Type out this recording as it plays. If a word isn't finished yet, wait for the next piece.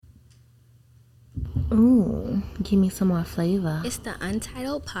Ooh, give me some more flavor. It's the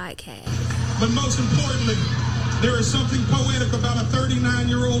Untitled Podcast. But most importantly, there is something poetic about a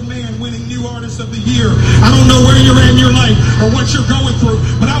 39-year-old man winning New Artist of the Year. I don't know where you're at in your life or what you're going through,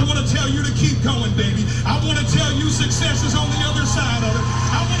 but I want to tell you to keep going, baby. I want to tell you success is on the other side of it.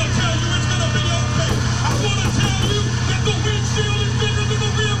 I want to tell you it's going to be okay. I want to tell you that the windshield is bigger than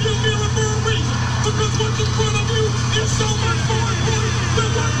the rearview mirror for a reason. Because what's in front of you is so much more important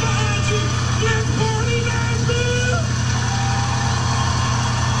than what's behind you. Let's party, Nashville!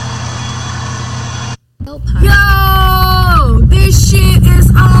 Yo, this shit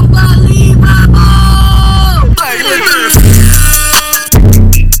is unbelievable.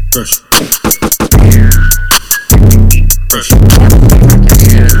 Fresh.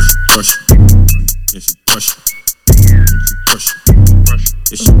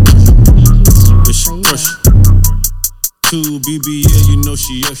 To BBL, you know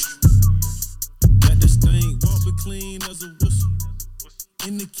she extra. Got this thing, walk it clean as a whistle.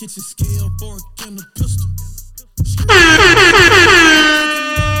 In the kitchen, scale, fork, and a pistol.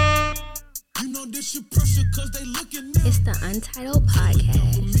 You know this your pressure, cause they looking out. It's the Untitled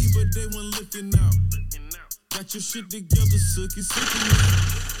Podcast. For me, but they weren't looking out. Got your shit together, sucky now.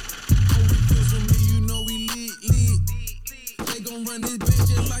 Oh, it feels with me, you know we lit. They gon' run this bitch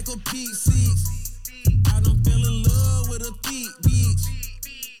just like a P6. I done fell in love with a thick bitch.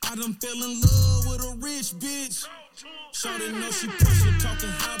 I done fell in love with a rich bitch. Shawty know she pressure, talking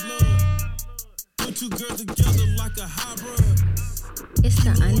high blood. Put two girls together like a hybrid. It's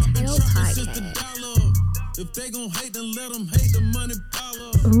the Untitled Podcast. If they gon' hate, then let them hate, the money pile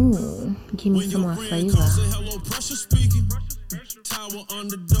up. Ooh, give me some more flavor.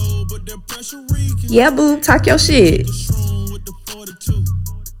 Yeah, boo, talk your shit.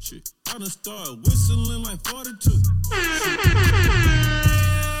 I done started whistling like 42.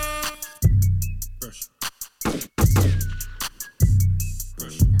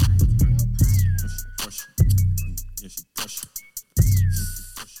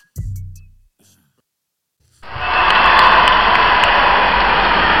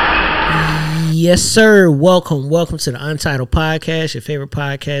 Yes, sir. Welcome to the Untitled Podcast, your favorite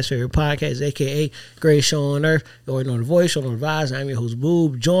podcast, aka greatest show on earth. You already know the voice, show on the vibes. I'm your host,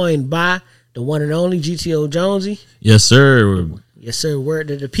 Boob, joined by the one and only GTO Jonesy. Yes, sir. Yes, sir. Word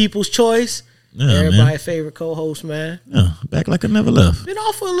to the people's choice. Yeah, everybody's favorite co-host, man. Yeah, back like I never left. Been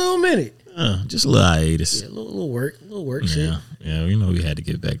off for a little minute. Just a little hiatus. Yeah, a little work shit. Yeah, you know we had to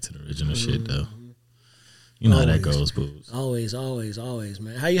get back to the original shit though. You know always. How that goes, Boobs. Always,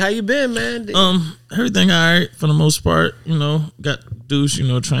 man. How you been, man? Everything all right for the most part. You know, got Deuce,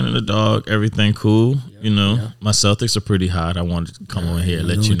 training the dog, everything cool. My Celtics are pretty hot. I wanted to come on here and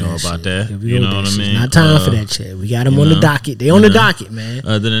let you know about that. You know what I mean? Not time for that shit. We got them on the docket. They on the docket, man.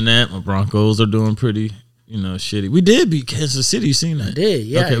 Other than that, my Broncos are doing pretty, shitty. We did beat Kansas City. You seen that? I did,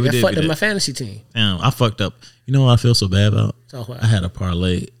 yeah. Okay, I fucked up my fantasy team. Damn, I fucked up. You know what I feel so bad about? I had a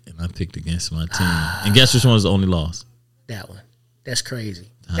parlay. I picked against my team. And guess which one was the only loss? That one. That's crazy.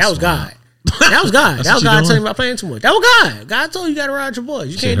 That was God. That was God. That was God telling me about playing too much. That was God. God told you got to ride your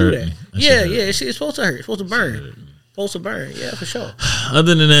boys. You can't do that. Yeah. It's supposed to hurt. It's supposed to burn. Supposed to burn. Yeah, for sure.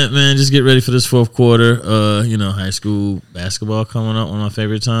 Other than that, man, just get ready for this fourth quarter. High school basketball coming up, one of my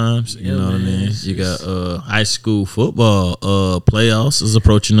favorite times. You know what I mean? You got high school football playoffs is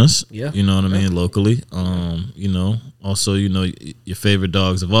approaching us. Yeah. You know what I mean? Locally. Also, your favorite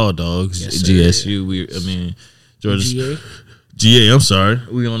dogs of all dogs, yes, GSU. Georgia. GA. I'm sorry.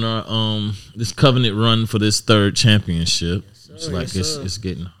 We on our this covenant run for this third championship. It's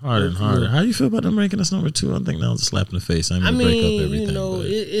getting harder and harder. How do you feel about them ranking us number 2? I think that was a slap in the face. Break up everything.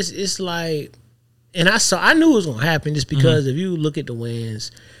 It's like, and I knew it was gonna happen just because if you look at the wins.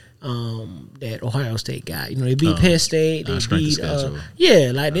 That Ohio State got. They beat Penn State. They beat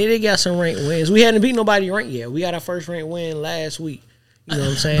they got some ranked wins. We hadn't beat nobody ranked yet. We got our first ranked win last week. You know what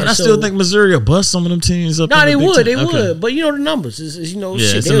I'm saying? But I still think Missouri will bust some of them teams up. No, they would. But the numbers is shit.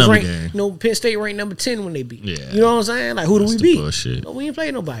 They was ranked, Penn State ranked number 10 when they beat. Yeah. You know what I'm saying? Like, who do we beat? Bullshit. No, we ain't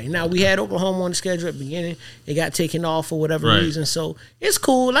played nobody. Now, we had Oklahoma on the schedule at the beginning. It got taken off for whatever reason. So it's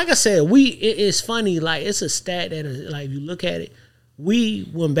cool. Like I said, it's funny. Like, it's a stat that like if you look at it, we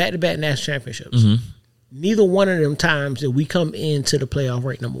won back-to-back national championships. Mm-hmm. Neither one of them times did we come into the playoff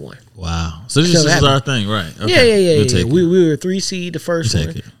ranked number 1. Wow. So this is our thing, right? Okay. Yeah. We were a 3 seed the first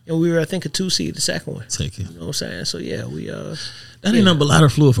one, and we were, I think, a 2 seed the second one. Take it. You know what I'm saying? So, yeah, we... That ain't nothing but lighter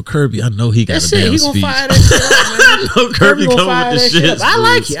fluid for Kirby. I know he got a damn speech. He gonna fire that shit up, man. I know Kirby coming with the shit.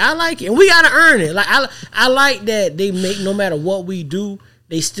 I like it. And we got to earn it. Like I like that they make, no matter what we do,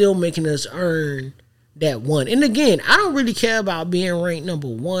 they still making us earn that one. And again, I don't really care about being ranked number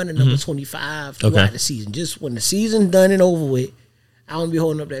 1 and number 25 throughout the season. Just when the season's done and over with, I want to be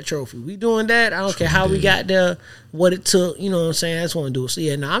holding up that trophy. We doing that. I don't care how we got there, what it took. You know what I'm saying? I just want to do it. So,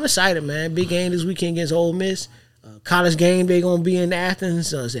 yeah, I'm excited, man. Big game this weekend against Ole Miss. College game day going to be in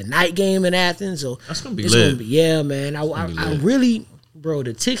Athens. It's a night game in Athens. So that's going to be lit. Yeah, man. I really, bro,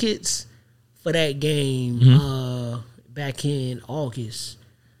 the tickets for that game back in August,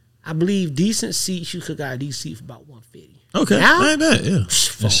 I believe decent seats, you could got a decent seat for about $150. Okay. Now, I bet, yeah.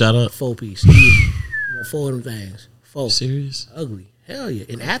 Shout out. 4 piece. Want 4 of them things. 4. Serious? Ugly. Hell yeah.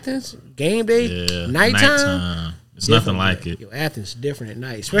 In Athens, game day, nighttime. It's nothing like it. Yo, Athens different at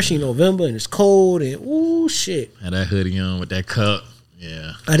night, especially in November, and it's cold, and ooh, shit. Had that hoodie on with that cup.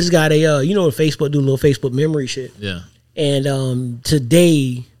 Yeah. I just got a, Facebook, do a little Facebook memory shit. Yeah. And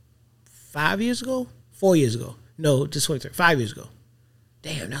today, 5 years ago? 4 years ago. No, just 23. 5 years ago.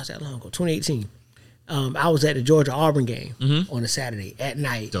 Damn, that was that long ago. 2018. I was at the Georgia-Auburn game on a Saturday at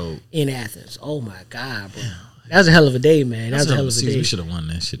night in Athens. Oh, my God, bro. That was a hell of a day, man. That was a hell of a day. We should have won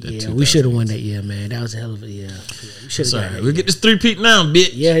that shit. Yeah, we should have won that. Yeah, man. That was a hell of a we should have got that. We'll get this 3-peat now, bitch.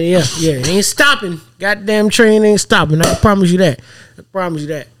 Yeah. It ain't stopping. Goddamn train ain't stopping. I promise you that.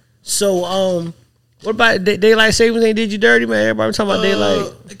 So, what about daylight savings? Ain't did you dirty, man? Everybody talking about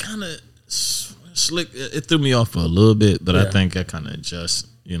daylight. It kind of slick. It threw me off for a little bit, but I think I kind of adjust.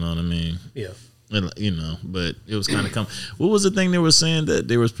 You know what I mean? Yeah. But it was kind of what was the thing they were saying that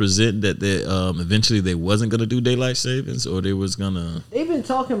they was presenting that they eventually they wasn't gonna do daylight savings or they was gonna. They've been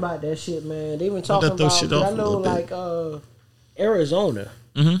talking about that shit, man. They've been talking about. Shit off I know, like Arizona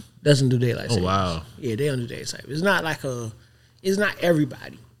doesn't do daylight savings. Oh wow. Yeah, they don't do daylight savings. It's not like it's not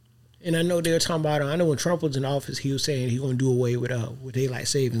everybody. And I know they were talking about. I know when Trump was in office, he was saying he's gonna do away with daylight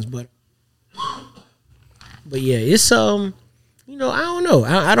savings, but yeah, it's I don't know.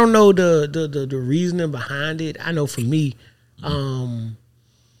 I don't know the reasoning behind it. I know for me, I don't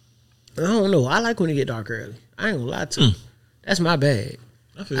know. I like when it get dark early. I ain't gonna lie to you. That's my bag.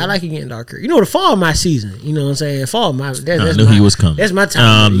 I like it getting dark early. The fall of my season. You know what I'm saying? Fall my. I knew he was coming. That's my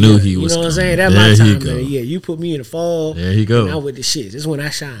time. I knew he was coming. You know what I'm saying? That's my time. Man. Yeah, you put me in the fall. There you go. And I'm with the shit. This is when I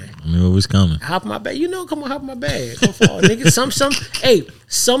shine. I knew it was coming. Hop my bag. Come on, hop my bag. Come fall, niggas.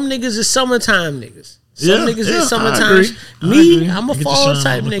 Some niggas is summertime niggas. Some niggas in summertime. Me, I'm a fall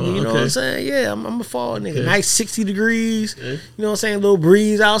type nigga. You know what I'm saying? Yeah, I'm a fall nigga. Okay. Nice 60 degrees. Okay. You know what I'm saying? A little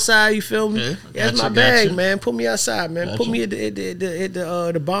breeze outside. You feel me? Okay. Yeah, that's my bag, man. Put me outside, man. Put me at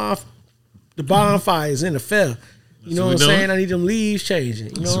the bonfires in the fair. You know what I'm saying? I need them leaves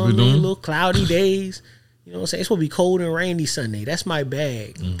changing. You know what I mean? Little cloudy days. You know what I'm saying? It's supposed to be cold and rainy Sunday. That's my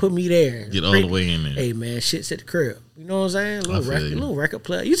bag. Put me there. Get all the way in there. Hey, man, shit's at the crib. You know what I'm saying? Little record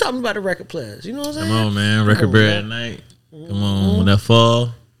player. You talking about the record players. You know what I'm saying? Come on, man. Record bread at night. Come on. When that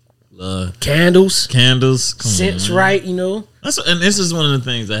fall. Candles. Scents right, and this is one of the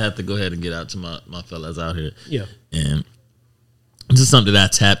things I have to go ahead and get out to my fellas out here. Yeah. And this is something that I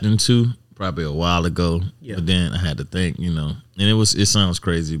tapped into probably a while ago. Yeah. But then I had to think, and it sounds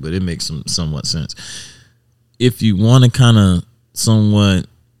crazy, but it makes some somewhat sense. If you want to kind of somewhat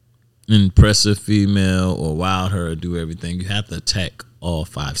impress a female or wow her or do everything, you have to attack all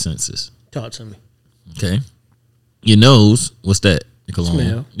 5 senses. Talk to me. Okay. Your nose, what's that? Your cologne.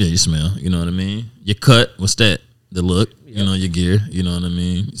 Smell. Yeah, your smell. You know what I mean? Your cut, what's that? The look. Yep. Your gear. You know what I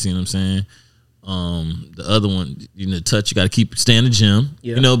mean? You see what I'm saying? The other one, touch. You got to stay in the gym.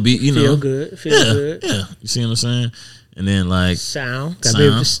 Yep. Feel good. Yeah. You see what I'm saying? And then sound. Got to be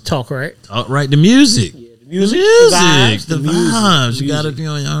able to talk right. Talk right. The music. Yeah. Music, the vibes. You gotta be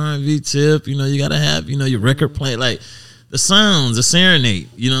on your R&B tip. You gotta have your record play, like the sounds, the serenade.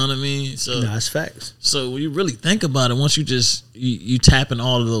 You know what I mean? So that's facts. So when you really think about it, once you just you tap in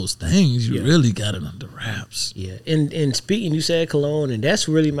all of those things, you really got it under wraps. Yeah, and speaking, you said cologne, and that's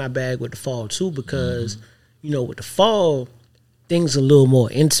really my bag with the fall too, because with the fall, things a little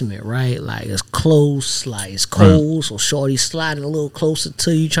more intimate, right? Like it's close, like it's cold, so shorty sliding a little closer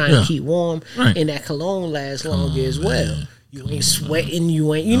to you, trying to keep warm, and that cologne lasts longer as well. You ain't sweating,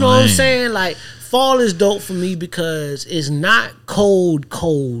 you ain't, what I'm saying? Like fall is dope for me because it's not cold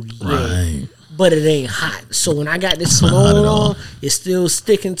yet, but it ain't hot. So when I got this cologne on, it's still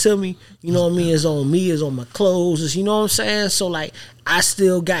sticking to me. You know what I mean? It's on me, it's on my clothes, you know what I'm saying? So like I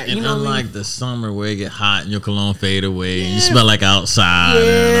still got, And you know, unlike the summer where it get hot and your cologne fade away and you smell like outside.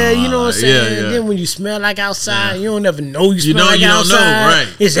 Yeah, you know what I'm saying? Yeah. Then when you smell like outside, you don't ever know you smell know like you don't outside. know, right.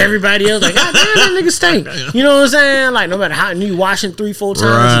 It's everybody else like, God damn, that nigga stink. You know what I'm saying? Like, no matter how you washing 3-4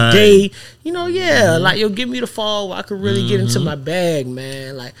 times a day, you know, like, yo, give me the fall where I could really get into my bag,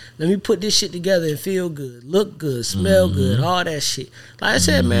 man. Like, let me put this shit together and feel good, look good, smell good, all that shit. Like I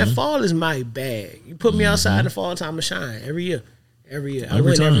said, man, fall is my bag. You put me outside in the fall time of shine every year. I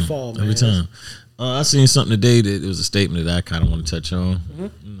win every fall, man. Every time. I seen something today that it was a statement that I kind of want to touch on.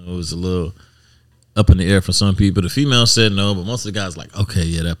 You know, it was a little up in the air for some people. The female said no, but most of the guys like, okay,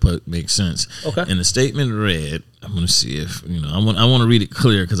 yeah, that makes sense. Okay. And the statement read, I'm going to see if, you know, I want to read it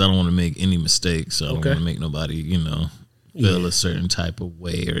clear because I don't want to make any mistakes. So I don't want to make nobody, you know, feel a certain type of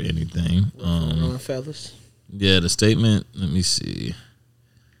way or anything. Fellas. Yeah, the statement, let me see.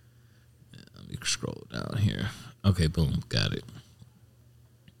 Let me scroll down here. Okay, boom, got it.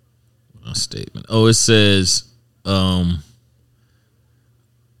 A statement. Oh, it says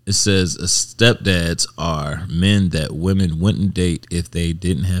stepdads are men that women wouldn't date if they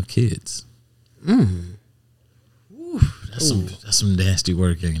didn't have kids. That's some nasty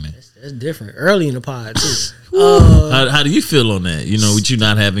work, ain't it? That's different. Early in the pod too. How do you feel on that? You know, with you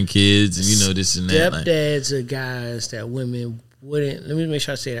not having kids and you know this and that. Stepdads are guys that women wouldn't. Let me make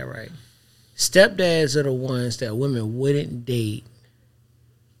sure I say that right. Stepdads are the ones that women wouldn't date.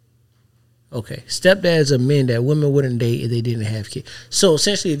 Okay, stepdads are men that women wouldn't date if they didn't have kids. So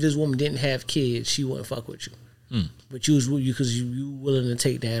essentially, if this woman didn't have kids, she wouldn't fuck with you. But you because you willing to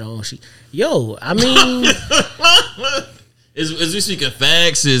take that on. I mean, as we speak of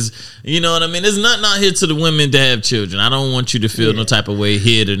facts, you know what I mean. There's nothing out here to the women that have children. I don't want you to feel no type of way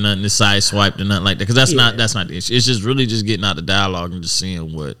hit or nothing, side swiped or nothing like that. Because that's not the issue. It's just really just getting out the dialogue and just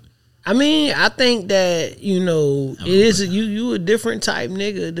seeing what. I mean, I think that, you know, it is you a different type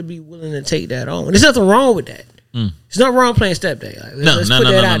nigga to be willing to take that on. There's nothing wrong with that. There's nothing wrong playing stepdad. Like, let's put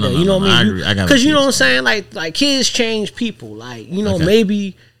that out there. You know what I mean? Because you know what I'm saying? Like kids change people. Like, you know,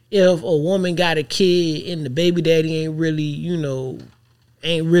 maybe if a woman got a kid and the baby daddy ain't really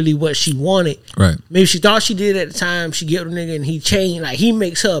what she wanted. Right. Maybe she thought she did at the time. She get with a nigga and he changed. Like, he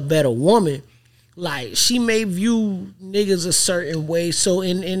makes her a better woman. Like, she may view niggas a certain way. So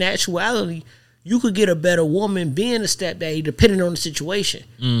in actuality, you could get a better woman being a stepdaddy depending on the situation.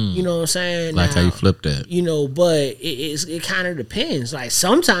 You know what I'm saying? Like how you flip that. You know, but it kind of depends. Like,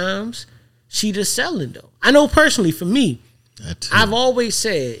 sometimes she just selling though. I know personally for me, I've always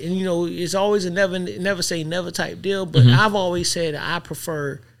said, and you know, it's always a never say never type deal, but I've always said I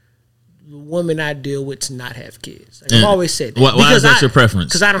prefer the woman I deal with to not have kids. Like, I've always said that. Why is that your preference?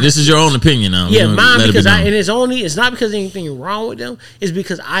 Because I don't. This is your own opinion now. Yeah, mine because it's not because there's anything wrong with them. It's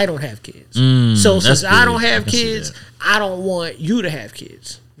because I don't have kids. So since I don't have kids, I don't want you to have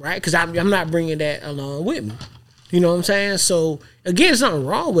kids, right? Because I'm not bringing that along with me. You know what I'm saying? So again, there's nothing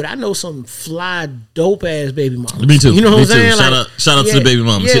wrong with it. I know some fly dope ass baby mamas. Me too. You know what I'm saying? saying? Shout out to the baby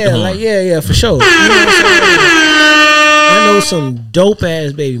mamas. Yeah, for sure. You know what I'm saying? I know some dope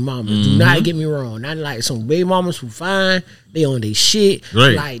ass baby mamas. Do not get me wrong. Not like some baby mamas who fine. They on their shit.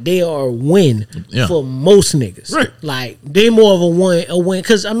 Right. Like, they are a win for most niggas. Right. Like, they more of a win.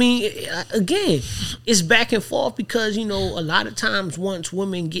 Because, I mean, again, it's back and forth because, you know, a lot of times once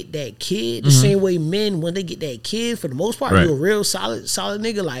women get that kid, the same way men, when they get that kid, for the most part, you're a real solid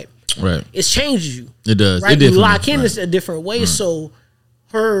nigga. Like, it changes you. It does. Right? It You lock in a different way. So,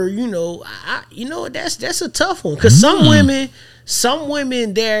 her, you know, that's a tough one. Because some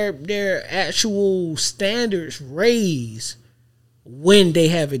women, their actual standards raise when they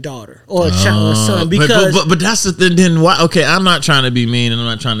have a daughter or a child or a son, because but that's the thing. Then why? Okay, I'm not trying to be mean and I'm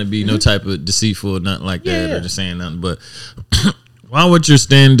not trying to be no type of deceitful or nothing like that or just saying nothing. But why would your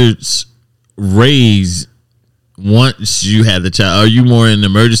standards raise once you had the child? Are you more in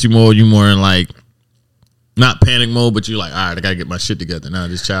emergency mode? Are you more in like not panic mode, but you're like, all right, I gotta get my shit together now.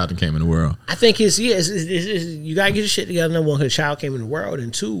 This child came in the world. I think it's you gotta get your shit together. Number one, because the child came in the world,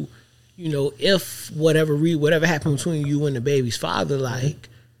 and two, you know, if whatever happened between you and the baby's father, like,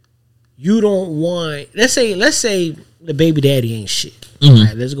 you don't want, let's say the baby daddy ain't shit.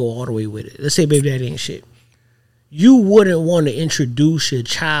 Right, let's go all the way with it. Let's say baby daddy ain't shit. You wouldn't want to introduce your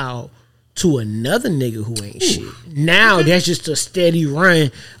child to another nigga who ain't shit. Now that's just a steady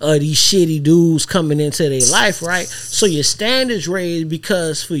run of these shitty dudes coming into their life, right? So your standards raised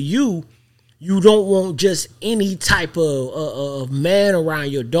because for you don't want just any type of man around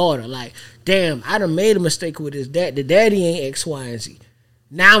your daughter. Like, damn, I done made a mistake with this dad. The daddy ain't X, Y, and Z.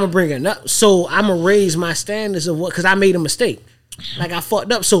 Now I'm gonna bring it up. So I'm gonna raise my standards of what, because I made a mistake. Like, I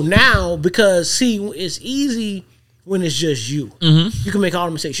fucked up. So now, because see, it's easy when it's just you. You can make all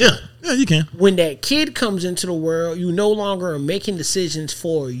the mistakes. Yeah, you can. When that kid comes into the world, you no longer are making decisions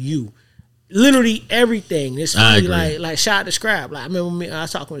for you. Literally everything. It's funny, like shout out to Scrap. Like I remember I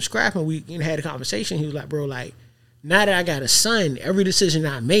was talking with Scrap and we had a conversation. He was like, bro, like now that I got a son, every decision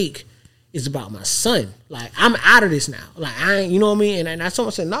I make is about my son. Like I'm out of this now. Like I ain't, you know what I mean? And I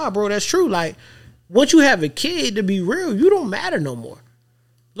someone said, nah, bro, that's true. Like once you have a kid, to be real, you don't matter no more.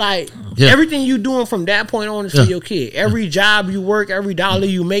 Like everything you doing from that point on is for your kid. Every job you work, every dollar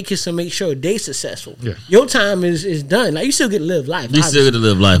you make is to make sure they successful. Your time is done. Like you still get to live life. You still get to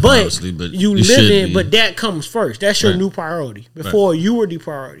live life, obviously, but you live in. But that comes first. That's your new priority. Before you were the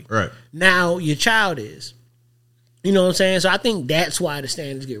priority. Right. Now your child is. You know what I'm saying? So I think that's why the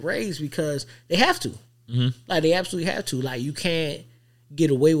standards get raised because they have to. Like they absolutely have to. Like you can't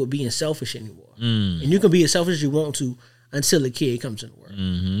get away with being selfish anymore. And you can be as selfish as you want to until a kid comes in the world.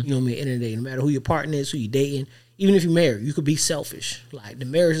 You know what I mean? At the end of the day, no matter who your partner is, who you're dating, even if you're married, you could be selfish. Like the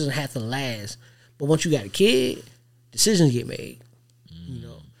marriage doesn't have to last. But once you got a kid, decisions get made. You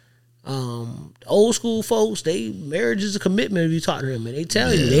know. The old school folks, marriage is a commitment if you talk to them and they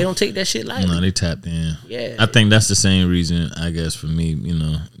tell you they don't take that shit lightly. No, they tapped in. Yeah. I think that's the same reason, I guess, for me, you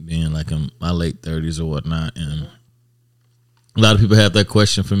know, being like in my late 30s or whatnot. And a lot of people have that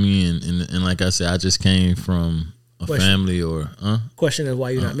question for me. And like I said, I just came from a family or question is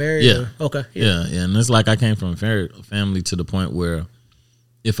why you're not married? Yeah. Or? Okay. Yeah. And it's like I came from a family to the point where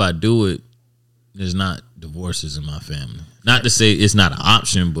if I do it, there's not divorces in my family. Not to say it's not an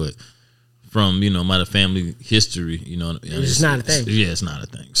option, but from, you know, my family history, you know. It's not a thing. Yeah, it's not a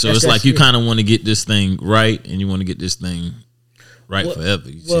thing. So it's like you kind of want to get this thing right and you want to get this thing right forever.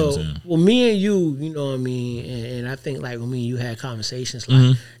 You see what I'm saying? Well, me and you know what I mean, and I think like when me and you had conversations,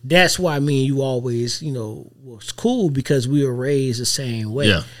 like that's why me and you always, you know, was cool because we were raised the same way.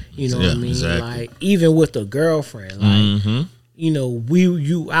 Yeah. You know what I mean? Exactly. Like even with a girlfriend, like you know,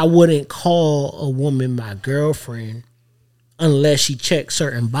 I wouldn't call a woman my girlfriend unless she checks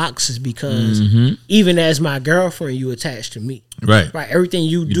certain boxes because even as my girlfriend, you attached to me. Right. Everything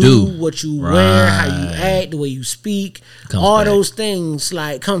you do, what you wear, how you act, the way you speak, all those things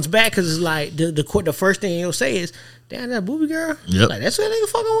like comes back because it's like the first thing you'll say is, "Damn, that Boobie girl." Like that's what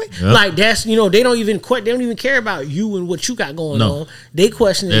they fucking with. Like that's, you know, they don't even care about you and what you got going on. They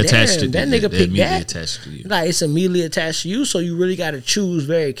question it. Damn, that nigga picked that. Attached to you. Like it's immediately attached to you. So you really got to choose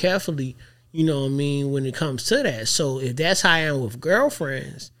very carefully. You know what I mean, when it comes to that. So if that's how I am with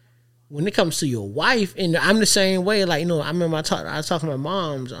girlfriends, when it comes to your wife, and I'm the same way, like, you know, I remember I was talking to my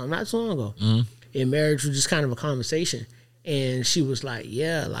mom's not too long ago, and marriage was just kind of a conversation. And she was like,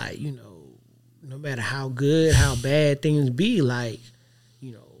 yeah, like, you know, no matter how good, how bad things be, like,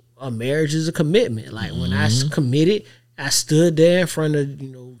 you know, a marriage is a commitment. Like when I committed, I stood there in front of, you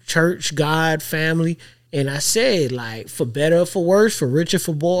know, church, God, family, and I said, like, for better, for worse, for richer,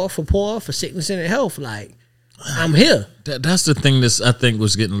 for poor, for sickness and health, like, I'm here. That's the thing that I think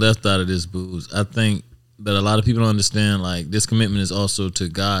was getting left out of this, Booze. I think that a lot of people don't understand, like, this commitment is also to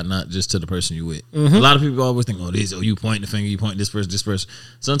God, not just to the person you with. A lot of people always think, you point the finger, you point this person.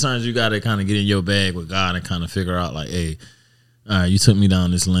 Sometimes you got to kind of get in your bag with God and kind of figure out, like, hey, all right, you took me down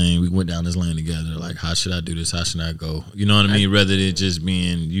this lane. We went down this lane together. Like, how should I do this? How should I go? You know what I mean? Rather than just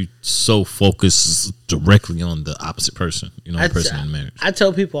being you so focused directly on the opposite person, you know, the person in marriage. I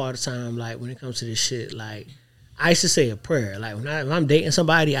tell people all the time, like, when it comes to this shit, like, I used to say a prayer. Like, when I'm dating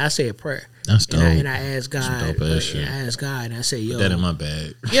somebody, I say a prayer. That's dope. And I ask God. I ask God, and I say, yo. Put that in my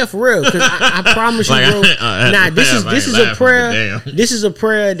bag. Yeah, for real. Because I promise you, bro. This is a prayer. This is a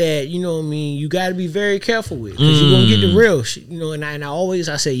prayer that, you know what I mean, you got to be very careful with. Because you're going to get the real shit. You know, and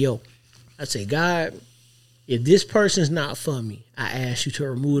I say, God, if this person's not for me, I ask you to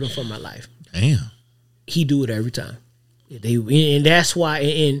remove them from my life. Damn. He do it every time. And that's why,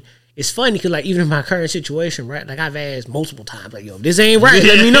 and it's funny because, like, even in my current situation, right? Like, I've asked multiple times, like, yo, if this ain't right,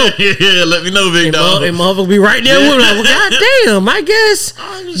 let me know. Yeah, let me know, big dog. And motherfucker be right there with me. Like, well, goddamn, I guess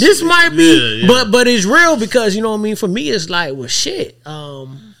this might be. Yeah. But it's real because, you know what I mean? For me, it's like, well, shit.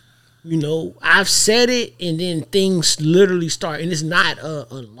 You know, I've said it and then things literally start. And it's not a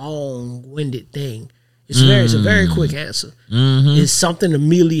long-winded thing. It's a very quick answer. It's something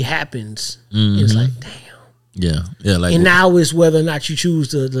immediately happens. And it's like, damn. Yeah. Like, and now it's whether or not you choose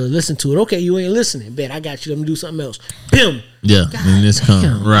to listen to it. Okay, you ain't listening. Bet I got you. Let me do something else. Bim. Yeah. And this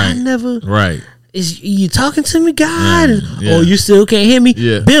come right. I never. Right. is you talking to me, God? Yeah. Or you still can't hear me?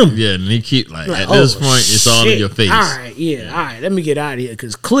 Yeah. Bim. Yeah, and he keep like at this point, it's all in your face. All right, all right. Let me get out of here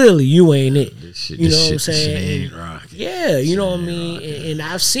because clearly you ain't it. You know what I'm saying? Yeah, you know what I mean. And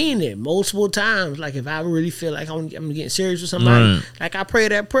I've seen it multiple times. Like if I really feel like I'm getting serious with somebody, like I pray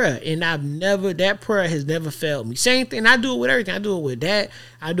that prayer, and that prayer has never failed me. Same thing. I do it with everything. I do it with that.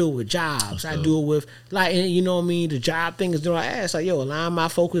 I do it with jobs. I do it with like, and you know what I mean. The job thing is, I ask like, yo, align my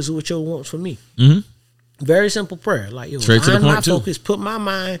focus with your wants for me. Very simple prayer. Like, yo, straight align my focus, put my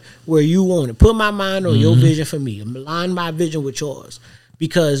mind where you want it. Put my mind on your vision for me. Align my vision with yours.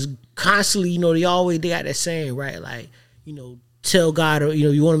 Because constantly, they got that saying, right? Like, tell God, or,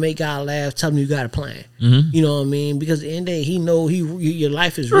 you want to make God laugh, tell him you got a plan. You know what I mean? Because at the end of the day, he know your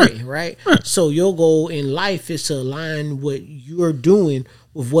life is written, right? So your goal in life is to align what you're doing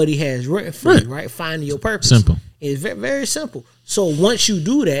with what he has written for you, right? Finding your purpose. Simple. It's very, very simple. So once you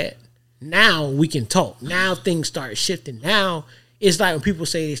do that, now we can talk. Now things start shifting. Now it's like when people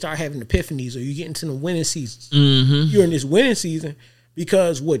say they start having epiphanies or you get into the winning seasons. You're in this winning season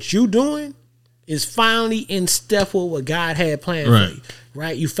because what you doing is finally in step with what God had planned for you,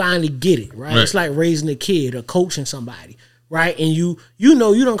 right? You finally get it, right? It's like raising a kid or coaching somebody, right? And you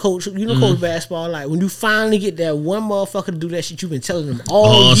don't coach basketball. Like when you finally get that one motherfucker to do that shit you've been telling them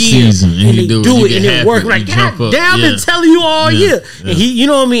all year, season, and they do it and it works. Like, God damn, I've been telling you all year. And he, you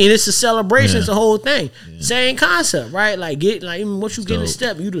know what I mean? And it's a celebration. It's the whole thing. Same concept, right? Like once you get in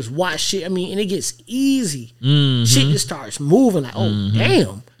step, you just watch shit. I mean, and it gets easy. Shit just starts moving. Like, oh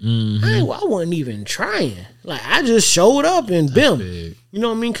damn. I wasn't even trying. Like I just showed up and bim. You know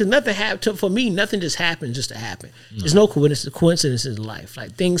what I mean? Because nothing happened for me. Nothing just happened just to happen. There's no coincidence in life.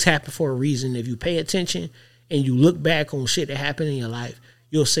 Like things happen for a reason. If you pay attention and you look back on shit that happened in your life,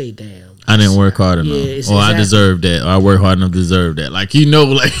 you'll say, "Damn, I didn't work hard enough, or I deserve that, or I work hard enough to deserve that." Like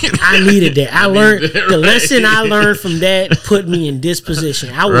like I needed that. I learned the lesson I learned from that put me in this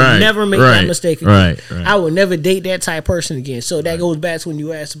position. I would never make that mistake again. I would never date that type of person again. So that goes back to when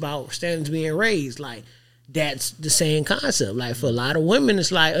you asked about standards being raised. Like that's the same concept. Like for a lot of women,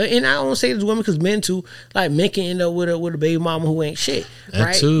 it's like, and I don't say this women because men too. Like men can end up with a baby mama who ain't shit.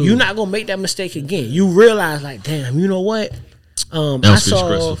 Right? Too. You're not gonna make that mistake again. You realize like, damn, you know what? I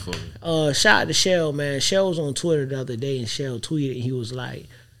saw shout out to Shell, man. Shell was on Twitter the other day and Shell tweeted and he was like,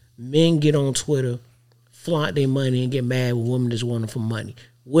 men get on Twitter, flaunt their money and get mad when women just want them for money.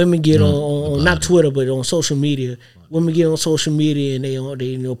 Women get on not Twitter but on social media. Women get on social media and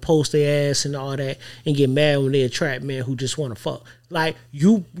they post their ass and all that and get mad when they attract men who just want to fuck. Like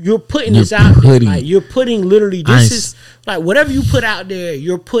you're putting this out there. Like you're putting literally this is like whatever you put out there,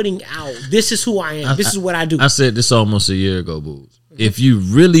 you're putting out. This is who I am. This is what I do. I said this almost a year ago, Boobs. If you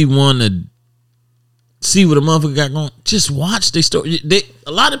really want to see what a motherfucker got going, just watch their story.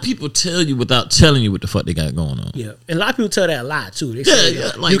 A lot of people tell you without telling you what the fuck they got going on. Yeah, and a lot of people tell that a lot too. They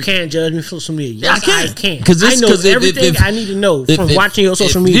say, like, you can't judge me for social media. Yes, I can. Because I know everything I need to know from watching your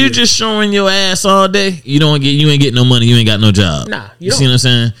social media. If you're just showing your ass all day, you ain't getting no money. You ain't got no job. Nah, you see what I'm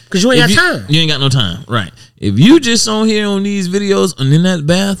saying? Because you ain't got time. You ain't got no time, right? If you just on here on these videos and in that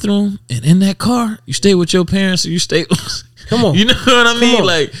bathroom and in that car, you stay with your parents or you stay. Come on. You know what I mean?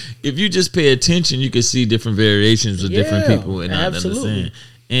 Like, if you just pay attention, you can see different variations of different people and not understand.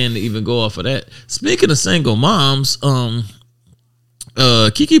 And even go off of that. Speaking of single moms,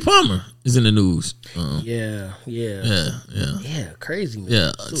 Keke Palmer is in the news. Yeah, crazy, man.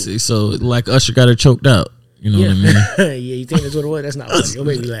 Yeah, see, so like Usher got her choked out. You know what I mean? Yeah, you think that's what it was? That's not funny. It'll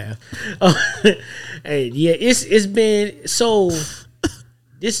make me laugh. Hey, yeah, it's been so.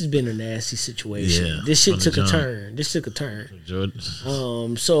 This has been a nasty situation. Yeah, this shit took a turn.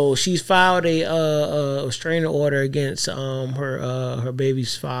 So she's filed a restraining order against her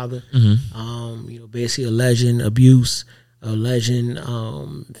baby's father. Basically alleging abuse, alleging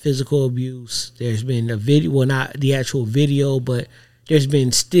physical abuse. There's been a video, well, not the actual video, but there's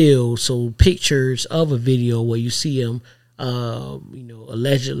been pictures of a video where you see him,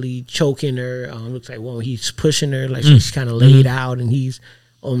 allegedly choking her. Looks like he's pushing her, like she's kind of laid out, and he's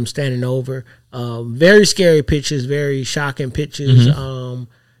standing over. Very scary pictures, very shocking pictures. So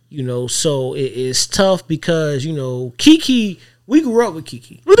it is tough because Keke. We grew up with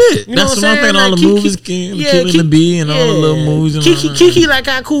Keke. We did. That's the one thing. All the movies, Killing the Bee, and all the little movies. And Keke, like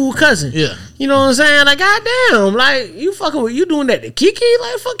our cool cousin. Yeah. You know what I'm saying? Like, goddamn, like you fucking with you doing that to Keke?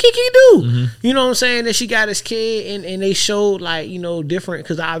 Like, fuck Keke do. You know what I'm saying? That she got his kid, and they showed different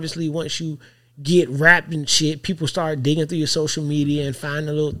because obviously once you get wrapped in shit, people start digging through your social media and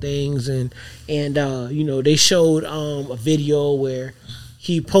finding little things, and they showed a video where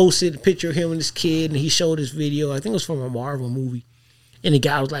he posted a picture of him and his kid, and he showed his video. I think it was from a Marvel movie, and the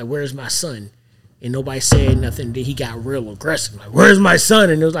guy was like, "Where's my son?" and nobody said nothing. Then he got real aggressive, like, "Where's my son?"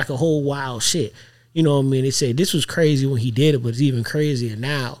 And it was like a whole wild shit. You know what I mean? They said this was crazy when he did it, but it's even crazier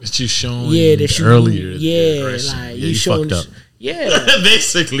now. It's just showing that you earlier. like you showing fucked up.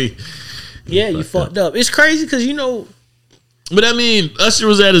 Basically. Yeah, you fucked up. It's crazy because But I mean, Usher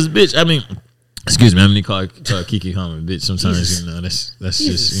was at his bitch. I mean, excuse me, I'm gonna call Keke Palmer a bitch. Sometimes that's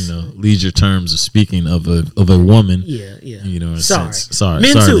just leisure terms of speaking of a woman. Yeah. Sorry,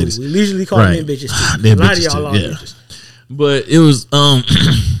 men sorry, too. ladies. We usually call men bitches too. They're a lot bitches of y'all are too, bitches. But it was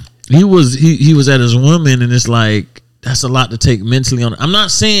he was at his woman, and it's like that's a lot to take mentally on. I'm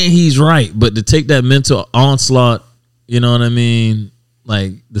not saying he's right, but to take that mental onslaught, you know what I mean?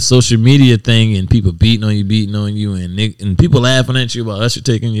 Like the social media thing and people beating on you and people laughing at you about Usher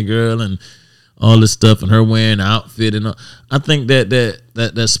taking your girl and all this stuff and her wearing the outfit and all. I think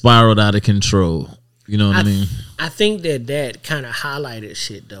that spiraled out of control. You know what I mean? I think that kind of highlighted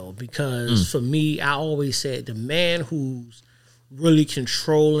shit though, because for me, I always said the man who's really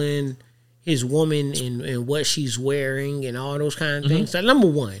controlling his woman and what she's wearing and all those kind of things. Like, number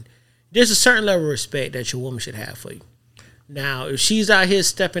one, there's a certain level of respect that your woman should have for you. Now, if she's out here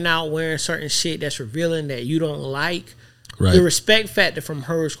stepping out wearing certain shit that's revealing that you don't like, the respect factor from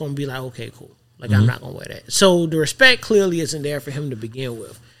her is going to be like, okay, cool. Like, I'm not going to wear that. So the respect clearly isn't there for him to begin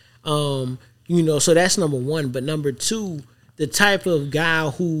with. So that's number one. But number two, the type of guy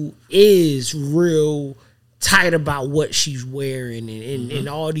who is real tight about what she's wearing and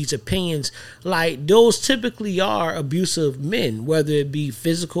all these opinions, like those typically are abusive men, whether it be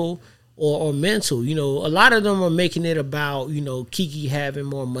physical or mental. A lot of them are making it about, Keke having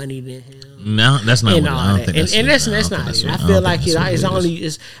more money than him. No, that's not and what all I that. don't think. That's not it. I feel like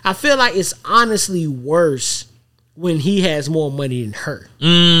I feel like it's honestly worse when he has more money than her.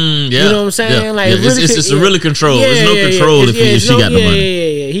 You know what I'm saying? Yeah, like it's really control. There's no control if she got the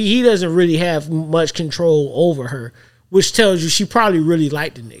money. Yeah. He doesn't really have much control over her, which tells you she probably really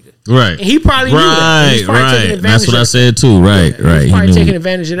liked the nigga. Right. And he probably knew that. He's probably taking advantage That's what I said too. Right. He's probably taking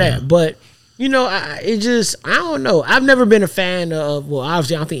advantage of that. But I don't know. I've never been a fan of. Well,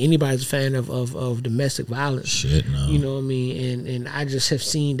 obviously, I don't think anybody's a fan of domestic violence. Shit, no. You know what I mean? And I just have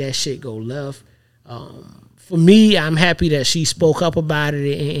seen that shit go left. For me, I'm happy that she spoke up about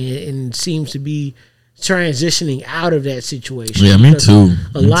it and seems to be transitioning out of that situation. Yeah, me too.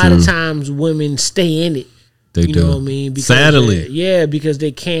 A lot of times women stay in it. They do. You know what I mean? Because sadly. Because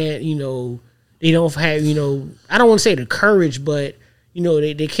they can't, they don't have, I don't want to say the courage, but,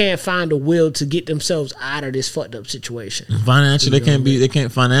 they can't find the will to get themselves out of this fucked up situation. Financially, they can't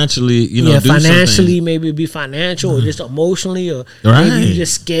financially, do financially, something. maybe it'd be financial or just emotionally, or maybe you're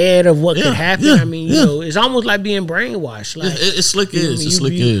just scared of what could happen. I mean, it's almost like being brainwashed. Like it's slick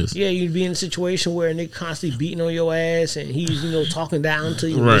is. Yeah, you'd be in a situation where a nigga constantly beating on your ass and he's, talking down to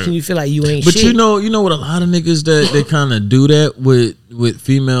you, making you feel like you ain't shit. But you know what, a lot of niggas that they kind of do that with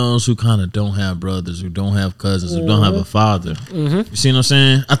females who kind of don't have brothers, who don't have cousins, who don't have a father. You see what I'm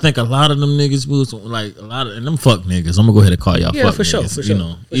saying? I think a lot of them niggas was like and them fuck niggas. I'm gonna go ahead and call y'all fuck for sure, niggas. for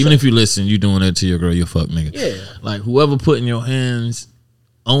sure. Even if you listen, you doing that to your girl, you fuck nigga. Yeah. Like whoever putting your hands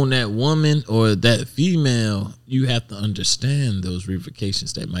on that woman or that female, you have to understand those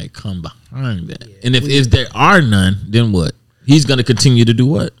ramifications that might come behind that. Yeah. And if there are none, then what? He's gonna continue to do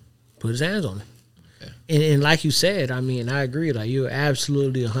what? Put his hands on it. And like you said, I mean, I agree. Like, you're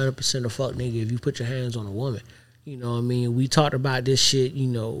absolutely 100% a fuck nigga if you put your hands on a woman. You know what I mean? We talked about this shit,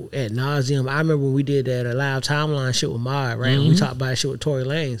 ad nauseum. I remember when we did that live timeline shit with Maude, right? We talked about that shit with Tory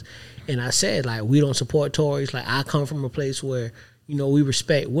Lanez. And I said, like, we don't support Tories. Like, I come from a place where, we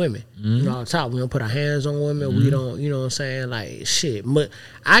respect women. All the time. We don't put our hands on women. We don't, you know what I'm saying? Like, shit. But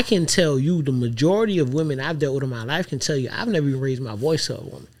I can tell you the majority of women I've dealt with in my life can tell you I've never even raised my voice to a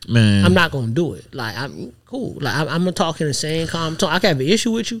woman. Man. I'm not going to do it. Like, I'm cool. Like, I'm going to talk in the same calm tone. I can have an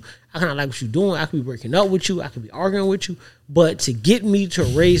issue with you. I kind of like what you're doing. I could be breaking up with you. I could be arguing with you. But to get me to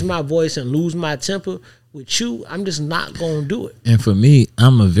raise my voice and lose my temper with you, I'm just not going to do it. And for me,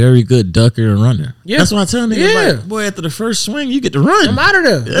 I'm a very good ducker and runner. Yeah. That's what I tell niggas. Yeah. Like, boy, after the first swing, you get to run. I'm out of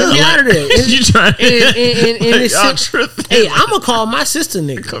there. Yeah, Get out of there. You trying hey, I'm going to call my sister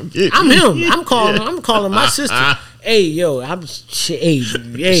nigga. I'm him. I'm calling my sister. Hey, yo, shit,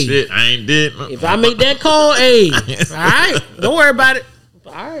 I ain't dead. If I make that call, hey, all right, don't worry about it.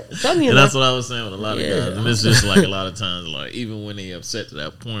 All right, tell me. And that's what I was saying with a lot of guys. And it's just like a lot of times, like, even when they upset to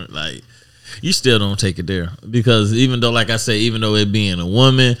that point, like, you still don't take it there. Because even though, like I say, even though it being a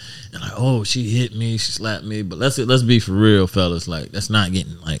woman, and like, oh, she hit me, she slapped me, but let's be for real, fellas. Like, that's not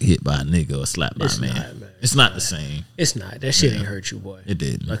getting, like, hit by a nigga or slapped by a man. It's not the same. It's not. That shit ain't hurt you, boy. It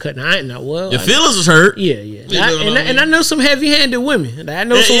didn't. Like, I ain't not well. Your feelings was hurt. Yeah. And I know some heavy-handed women. I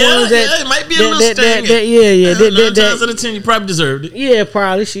know some ones that it might be a little sting. 9 times out of 10, you probably deserved it. Yeah,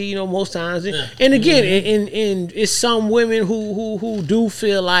 probably. She, most times. And again, and it's some women who do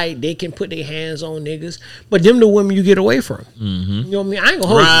feel like they can put their hands on niggas, but them the women you get away from. Mm-hmm. You know what I mean? I ain't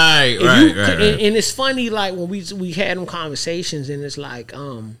gonna hold you. Right. And it's funny, like when we had them conversations, and it's like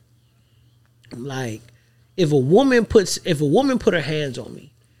if a woman put her hands on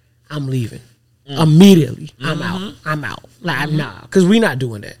me, I'm leaving immediately. Mm-hmm. I'm out. Like nah, because we not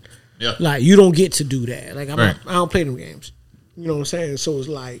doing that. Yeah. Like you don't get to do that. Like Right. I don't play them games. You know what I'm saying? So it's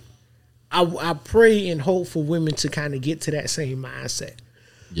like I pray and hope for women to kind of get to that same mindset.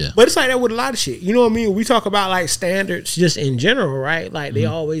 Yeah. But it's like that with a lot of shit. You know what I mean? We talk about like standards just in general, right? Like they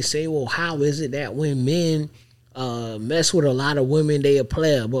always say, well, how is it that when men mess with a lot of women, they a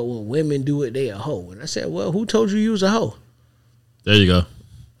player, but when women do it, they a hoe? And I said, well, who told you was a hoe? There you go.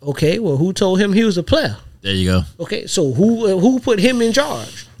 Okay, well, who told him he was a player? There you go. Okay, so who put him in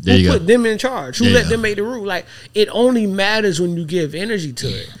charge? There you who go. put them in charge? Who There you let go. them make the rule? Like, it only matters when you give energy to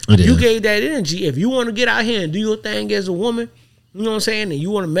it. It You is. gave that energy. If you want to get out here and do your thing as a woman, you know what I'm saying, and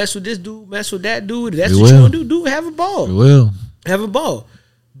you want to mess with this dude, mess with that dude, if that's We what you will. want to do, have a ball. You will. Have a ball.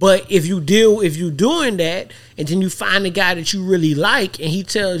 But if you doing that, and then you find a guy that you really like, and he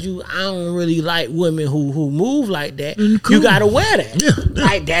tells you, I don't really like women who move like that, Cool. you gotta wear that. Yeah.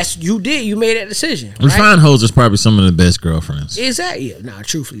 Like you made that decision. We right? find hoes is probably some of the best girlfriends. Exactly. Yeah, nah,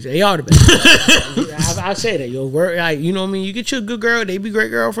 truthfully, they are the best. I say that, yo. Like, you know what I mean? You get you a good girl, they be great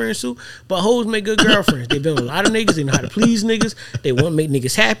girlfriends too. But hoes make good girlfriends. They've been with a lot of niggas. They know how to please niggas. They want to make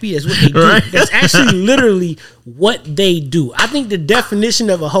niggas happy. That's what they do. Right. That's actually literally what they do. I think the definition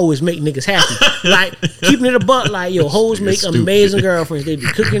of a hoe is make niggas happy. Like, keeping it a buck, like, yo, hoes make Stupid. amazing girlfriends. They be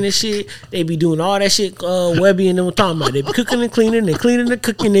cooking and shit. They be doing all that shit Webby and them were talking about. They be cooking and cleaning and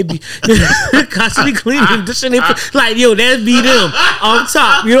cooking. They be constantly cleaning. Dishing and like, yo, that be them on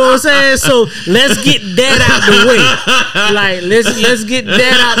top. You know what I'm saying? So let's get that out the way. Like, let's get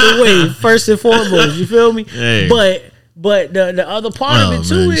that out the way first and foremost. You feel me? Hey. But the other part of it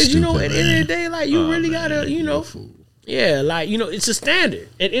too man, is, stupid, at the end of the day, like, you really man, gotta, yeah, like, it's a standard.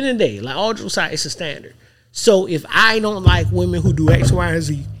 At the end of the day, like, all jokes aside, it's a standard. So if I don't like women who do X, Y, and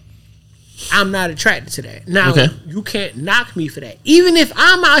Z, I'm not attracted to that. Now, Okay. you can't knock me for that. Even if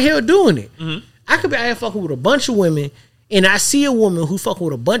I'm out here doing it, I could be out here fucking with a bunch of women, and I see a woman who fucking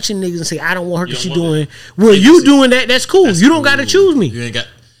with a bunch of niggas and say, I don't want her because she don't want doing, well, you doing that, that's cool. You don't got to choose me. You ain't got,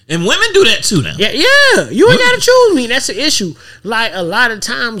 and women do that too now. Yeah, you ain't gotta choose me. That's an issue. Like, a lot of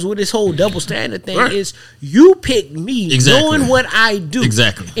times with this whole double standard thing Right. is you pick me Exactly. knowing what I do.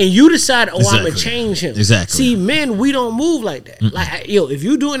 Exactly. And you decide, I'm Exactly. gonna change him. Exactly. See, men, we don't move like that. Like, if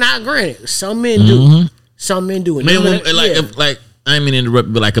you doing not granted, some men do. Some men do. And Man, them- like I ain't mean to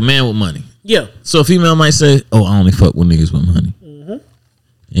interrupt, but like a man with money. yeah. So a female might say, "Oh, I only fuck with niggas with money," Mm-hmm. and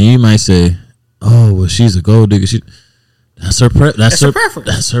you might say, "Oh, well, she's a gold digger." That's her That's her preference.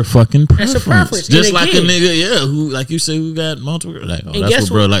 That's her fucking preference. That's her preference. Just And like again- a nigga, yeah, who, like you say, who got multiple. Like, oh, And that's guess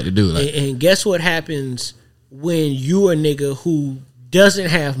what bro what- like to do. Like, And guess what happens when you a nigga who doesn't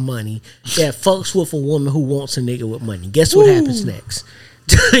have money that fucks with a woman who wants a nigga with money? Guess what happens next?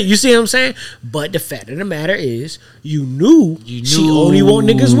 You see what I'm saying? But the fact of the matter is, you knew she only want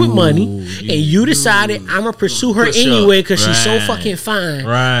niggas with money, and you decided I'm gonna pursue her Push up. anyway because she's so Right. fucking fine.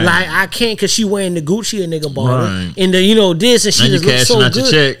 Right. Like, I can't because she wearing the Gucci a nigga bought her, Right. and this, and she Now you just looks so cashing out your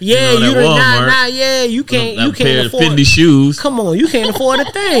good. check, Yeah, you know, you that done Walmart. yeah, you can't that pair of afford Fendi shoes. Come on, you can't afford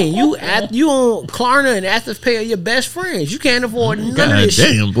a thing. You on Klarna and Afterpay are your best friends. You can't afford none of God this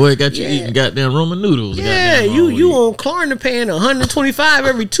shit. damn, boy, got you Yeah. eating goddamn Roman noodles. Yeah, goddamn you all on Klarna paying $125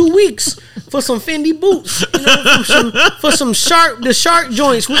 every 2 weeks for some Fendi boots, for some the shark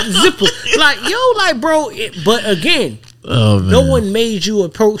joints with the zipper. Like, bro. But again, Oh man, no one made you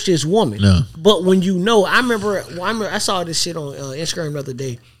approach this woman. No. But when I remember I saw this shit on Instagram the other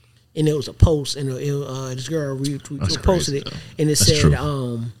day, and it was a post, and this girl posted crazy, it, though. and it That's said,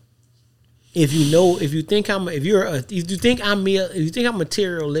 true. if you think I'm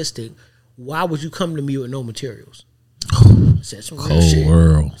materialistic, why would you come to me with no materials? Said some real whole shit.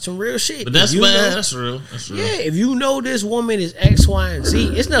 world. Some real shit. But that's If you bad. know- That's real. That's real. Yeah, if you know this woman is X, Y, and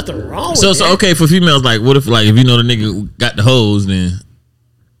Z, it's nothing wrong with So that. okay for females. Like, what if if you know the nigga got the hoes, then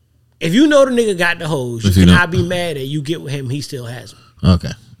If you know the nigga got the hose, If you you cannot don't- be mad that you get with him, he still has them.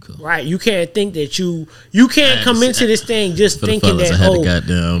 okay, cool. Right? You can't think that you can't come into this thing just For the thinking fellas, that, I had to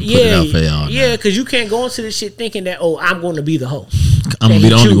goddamn put it out for y'all. yeah, because you can't go into this shit thinking that, I'm going to be the hoe. I'm gonna that be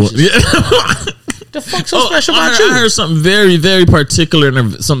the he only one. chooses. Yeah. The fuck so special about you? I heard something very, very particular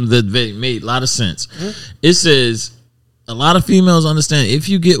and something that made a lot of sense. Mm-hmm. It says a lot of females understand if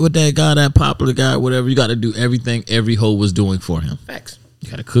you get with that guy, that popular guy, whatever, you got to do everything every hoe was doing for him. Facts. You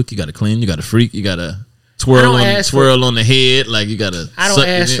got to cook, you got to clean, you got to freak, you got to twirl on the head, like you got to. I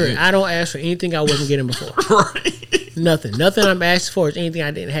don't ask for anything I wasn't getting before. Right. Nothing I'm asking for is anything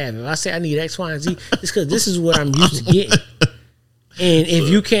I didn't have. If I say I need X, Y, and Z, it's because this is what I'm used to getting. And if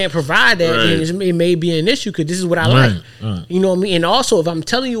you can't provide that, then it may be an issue because this is what I like. Right. You know what I mean? And also, if I'm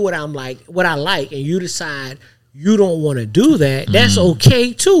telling you what I like, and you decide you don't want to do that, that's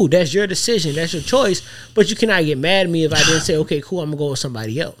okay too. That's your decision. That's your choice. But you cannot get mad at me if I didn't say, okay, cool, I'm going to go with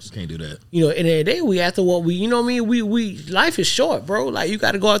somebody else. Can't do that. You know, at the end of the day, we after what we, you know what I mean? We life is short, bro. Like, you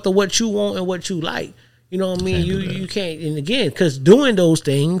got to go after what you want and what you like. You know what I mean? You can't, and again, because doing those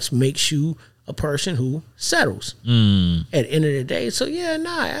things makes you a person who settles at the end of the day. So yeah,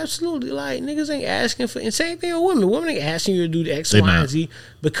 absolutely. Like, niggas ain't asking for, and same thing with women. Women ain't asking you to do the X, Y, and Z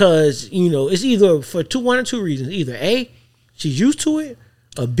because, you know, it's either for one or two reasons. Either A, she's used to it,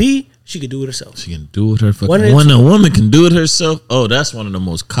 or B, she could do it herself. She can do it her fucking. When a woman can do it herself, oh, that's one of the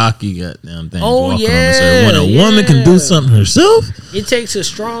most cocky goddamn things. Oh yeah, when a woman can do something herself, it takes a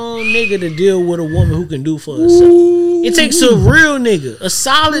strong nigga to deal with a woman who can do for herself. It takes a real nigga, a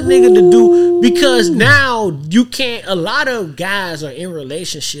solid nigga to do, because now you can't. A lot of guys are in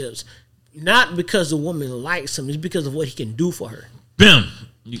relationships not because the woman likes him, it's because of what he can do for her. Bam.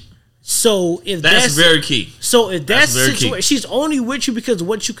 So if that's very key. So if that's the situation, she's only with you because of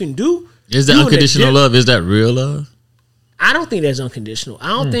what you can do. Is that unconditional love? Is that real love? I don't think that's unconditional. I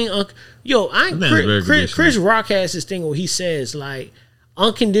don't think. Chris Rock has this thing where he says like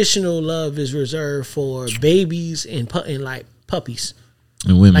unconditional love is reserved for babies and like puppies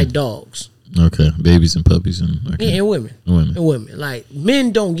and women, like dogs. Okay, babies and puppies and women. And women. Like,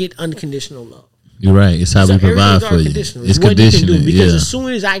 men don't get unconditional love. You're right. It's how we provide for you. It's conditioning. Because as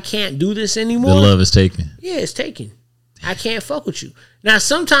soon as I can't do this anymore, the love is taken. Yeah, it's taken. I can't fuck with you. Now,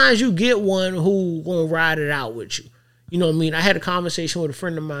 sometimes you get one who gonna ride it out with you. You know what I mean? I had a conversation with a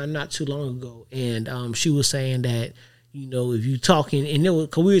friend of mine not too long ago, and she was saying that, you know, if you talking,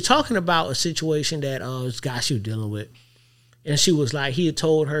 and cause we were talking about a situation that this guy she was dealing with, and she was like, he had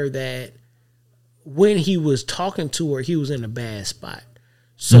told her that when he was talking to her, he was in a bad spot.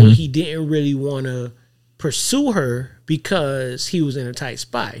 So he didn't really want to pursue her because he was in a tight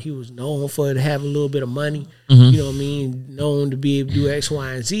spot. He was known for to have a little bit of money, you know what I mean, known to be able to do X,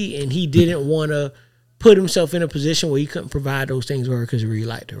 Y, and Z, and he didn't want to put himself in a position where he couldn't provide those things for her because he really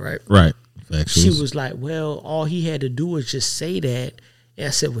liked her, right? Right. She was like, well, all he had to do was just say that. And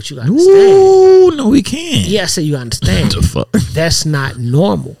I said, what you understand? Ooh, no, we can't. Yeah, I said, you understand. What the fuck? That's not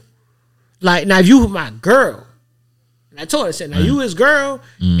normal. Like, now if you were my girl, and I told her, I said, now you his girl,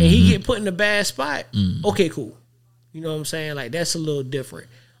 and he get put in a bad spot, okay, cool. You know what I'm saying? Like, that's a little different.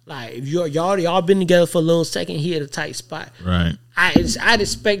 Like, if y'all been together for a little second, he at a tight spot. Right. I'd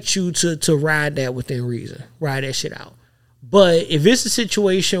expect you to ride that within reason. Ride that shit out. But if it's a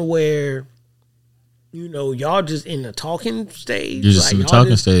situation where, you know, y'all just in the talking stage. You're just in the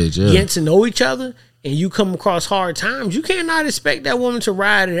talking stage, yeah. Getting to know each other, and you come across hard times, you cannot expect that woman to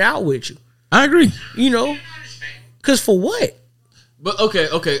ride it out with you. I agree. You know? Because for what? But okay.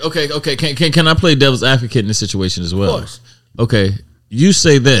 Can I play devil's advocate in this situation as well? Of course. Okay, you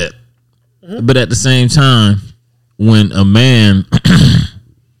say that, but at the same time, when a man,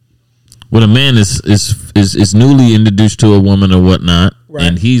 is newly introduced to a woman or whatnot, right,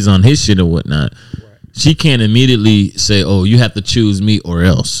 and he's on his shit or whatnot, right, she can't immediately say, "Oh, you have to choose me or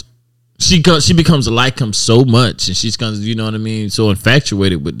else." She becomes like him so much, and she's kind of, you know what I mean, so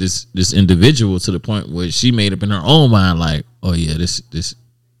infatuated with this individual to the point where she made up in her own mind, like, oh yeah, this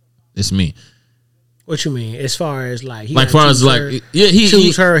me. What you mean? As far as like, he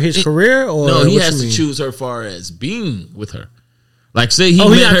choose her his career, or no, he has to choose her far as being with her. Like, say he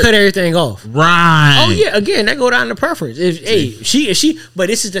gotta cut everything off, right? Oh yeah, again, that go down to preference. If she, but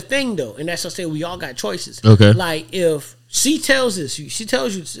this is the thing though, and that's what I say, we all got choices. Okay, like if she tells you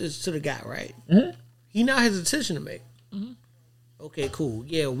to the guy, right? Mm-hmm. He now has a decision to make. Mm-hmm. Okay, cool.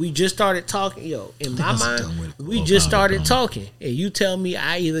 Yeah, we just started talking. Yo, in my mind, we just started talking, and you tell me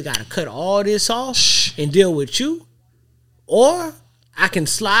I either got to cut all this off and deal with you, or I can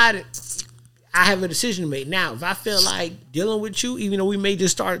slide it. I have a decision to make. Now, if I feel like dealing with you, even though we may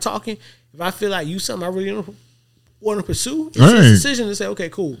just start talking, if I feel like you something I really want to pursue, it's a decision to say, okay,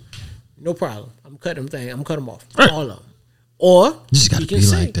 cool, no problem. I'm cutting them off, all of them. Or you just gotta be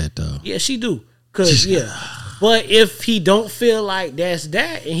like that though. Yeah, she do. Cause But if he don't feel like that's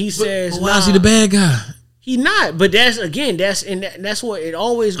that, and he says, why is he the bad guy? He not, but that's what it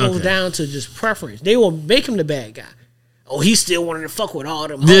always goes down to, just preference. They will make him the bad guy. Oh, he still wanted to fuck with all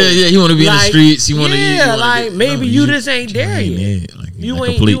them hoes. Yeah, he want to be in the streets. He want to. Yeah, like maybe you just ain't there yet. Like, you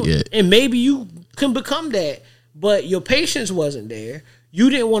ain't complete yet. And maybe you can become that, but your patience wasn't there. You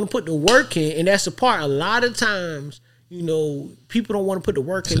didn't want to put the work in, and that's the part. A lot of times, you know, people don't want to put the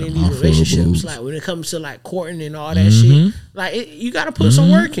work in these relationships. Like when it comes to like courting and all that shit, like you got to put some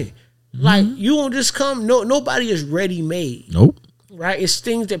work in. Like you won't just come. Nobody is ready made. Nope. Right? It's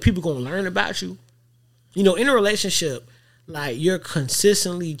things that people gonna learn about you. You know, in a relationship, like you're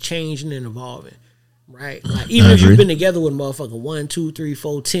consistently changing and evolving. Right? Like even if you've been together with a motherfucker 1, 2, 3,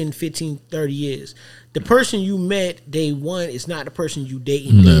 4, 10, 15, 30 years, the person you met day one is not the person you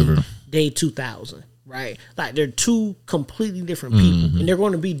dating day 2000. Right? Like they're two completely different people, and they're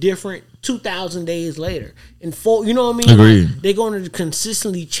going to be different 2,000 days later. And you know what I mean? Agreed. Like, they're going to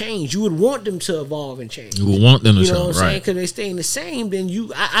consistently change. You would want them to evolve and change. You would want them to change, you know what I'm saying? right? Because they staying the same. Then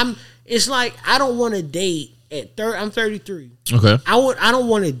I'm. It's like I don't want to date at I'm 33. Okay. I don't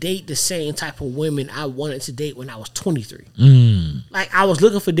want to date the same type of women I wanted to date when I was 23. Like I was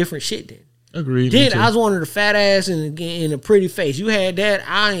looking for different shit then. Agreed. Then I was wanting a fat ass and a pretty face. You had that.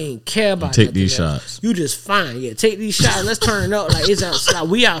 I ain't care about. Take these shots. You just fine. Yeah, take these shots. Let's turn it up. Like it's outside.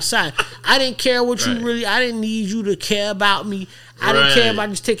 We outside. I didn't care what you really. I didn't need you to care about me. I didn't care about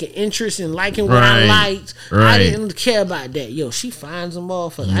just taking interest in liking what I liked. I didn't care about that. Yo, she finds a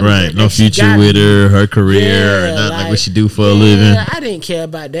motherfucker. Right. No future with her career, or not like what she do for a living. I didn't care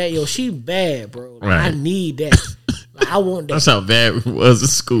about that. Yo, she bad, bro. Like, I need that. I want that. That's how bad it was in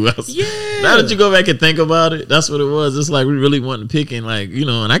school. Now that you go back and think about it, that's what it was. It's like we really wasn't picking, like, you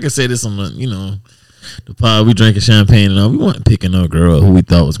know, and I can say this on the, you know, the pod, we drinking champagne and all. We wasn't picking no girl who we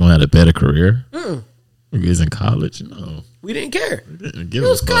thought was going to have a better career. We was in college, no. We didn't care. We didn't give it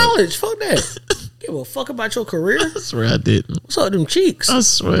was a fuck. College. Fuck that. Give a fuck about your career. I swear I didn't. What's up with them cheeks? I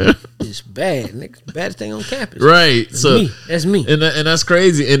swear. It's bad. Nigga. Baddest thing on campus. Right. That's me. And that's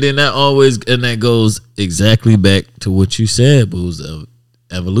crazy. And then that goes exactly back to what you said, Booze, of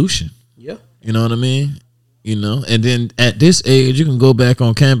evolution. Yeah. You know what I mean? You know? And then at this age, you can go back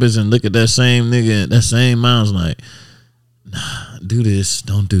on campus and look at that same nigga, that same mind's like, nah, do this,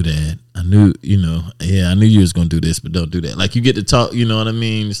 don't do that. I knew, you know, I knew you was gonna do this, but don't do that. Like you get to talk, you know what I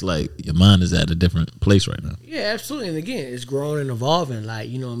mean? It's like your mind is at a different place right now. Yeah, absolutely. And again, it's growing and evolving. Like,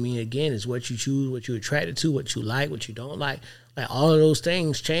 you know what I mean? Again, it's what you choose, what you're attracted to, what you like, what you don't like. Like all of those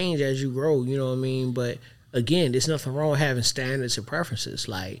things change as you grow, you know what I mean? But again, there's nothing wrong with having standards and preferences.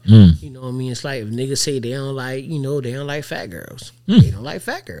 Like, you know what I mean? It's like if niggas say they don't like, you know, they don't like fat girls. They don't like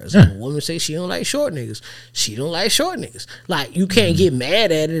fat girls. If a woman say she don't like short niggas, she don't like short niggas. Like, you can't get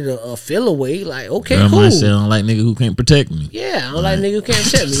mad at it or feel away. Like, okay, Girl cool. might say I don't like nigga who can't protect me. Yeah, I don't like nigga who can't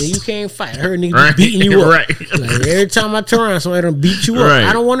protect me. You can't fight. I heard niggas be beating you up. Right. Like, every time I turn around, somebody done beat you up. Right.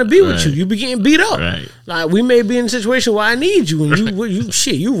 I don't want to be with you. You be getting beat up. Right. Like, we may be in a situation where I need you, and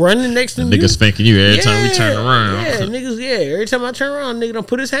you running next to me. Niggas spanking you every time we turn around. Yeah, niggas, every time I turn around, nigga done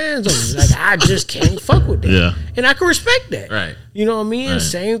put his hands on me. Like, I just can't fuck with that. Yeah. And I can respect that. Right. You know what I mean? Right.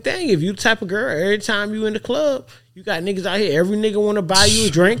 Same thing. If you the type of girl, every time you in the club, you got niggas out here. Every nigga want to buy you a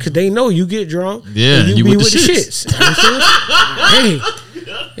drink because they know you get drunk. Yeah, and you be with the shits.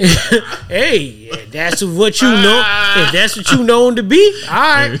 Hey, that's what you know. If that's what you known to be, all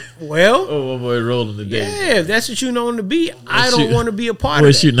right. Well, oh, my boy, rolling today. Yeah, if that's what you known to be, I don't want to be a part of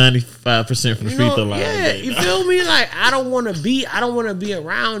that. Shoot 95% from the free throw line. Yeah, you feel me? Like I don't want to be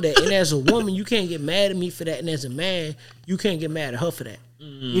around that. And as a woman, you can't get mad at me for that. And as a man, you can't get mad at her for that.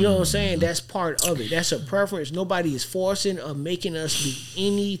 You know what I'm saying? That's part of it. That's a preference. Nobody is forcing or making us be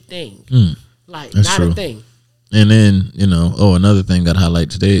anything. Like, that's not true. A thing. And then, you know, another thing got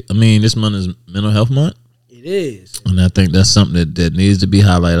highlighted today. I mean, this month is Mental Health Month. It is. And I think that's something that needs to be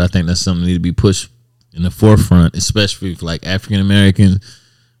highlighted. I think that's something that needs to be pushed in the forefront, especially for like African Americans,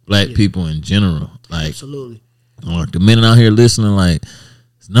 black people in general. Like, absolutely. Like the men out here listening, like,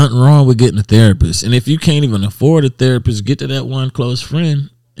 there's nothing wrong with getting a therapist. And if you can't even afford a therapist, get to that one close friend.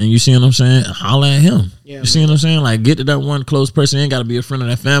 And you see what I'm saying? Holler at him. Yeah, you see what I'm saying? Like, get to that one close person. You ain't got to be a friend of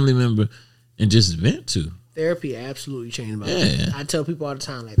that family member and just vent to. Therapy absolutely changed my life. I tell people all the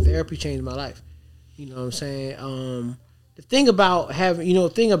time, like, therapy changed my life. You know what I'm saying? The thing about having,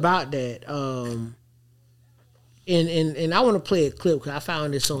 that, and I want to play a clip because I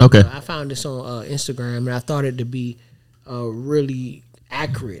found this on Instagram, and I thought it to be really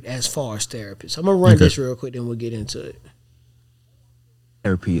accurate as far as therapists. I'm gonna run this real quick, then we'll get into it.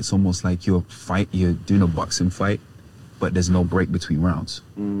 Therapy, it's almost like you're doing a boxing fight, but there's no break between rounds.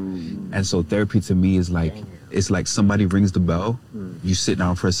 And so therapy to me is like, it's like somebody rings the bell, you sit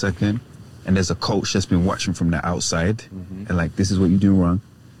down for a second, and there's a coach that's been watching from the outside, and like, this is what you do wrong,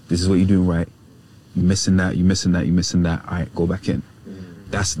 this is what you do right. You're missing that. You're missing that. You're missing that. All right, go back in.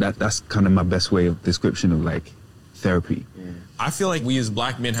 That's kind of my best way of description of like therapy. I feel like we as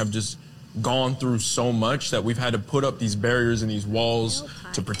black men have just gone through so much that we've had to put up these barriers and these walls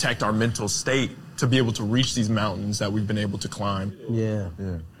to protect our mental state to be able to reach these mountains that we've been able to climb. Yeah.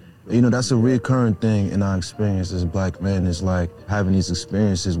 You know, that's a recurring thing in our experience as black men, is like having these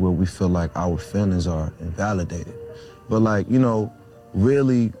experiences where we feel like our feelings are invalidated. But like, you know,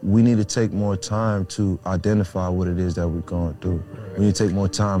 really, we need to take more time to identify what it is that we're going through. We need to take more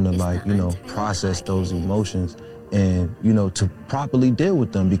time to, like, you know, process those emotions and, you know, to properly deal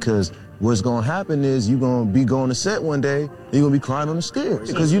with them, because what's going to happen is you're going to be going to set one day, and you're going to be crying on the stairs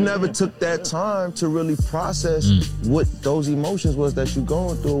because you never took that time to really process what those emotions was that you're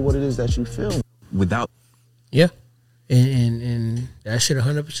going through, or what it is that you feel. Without. Yeah. And that shit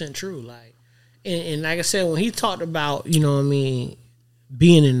 100% true. Like, and like I said, when he talked about, you know what I mean,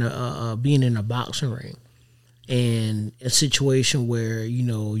 being in a boxing ring and a situation where, you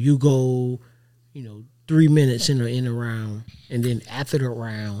know, you go, you know, 3 minutes in a round, and then after the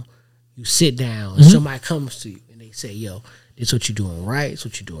round, you sit down and somebody comes to you and they say, yo, this is what you're doing right, it's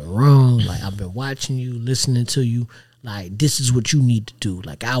what you're doing wrong. Like, I've been watching you, listening to you. Like, this is what you need to do.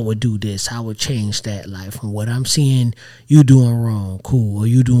 Like, I would do this, I would change that. Like, from what I'm seeing, you doing wrong, cool. Or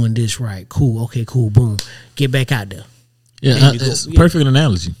you doing this right, cool. Okay, cool, boom. Get back out there. Yeah, it's a perfect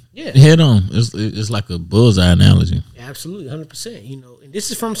analogy. Yeah. Head on. It's like a bullseye analogy. Absolutely, 100%. You know, and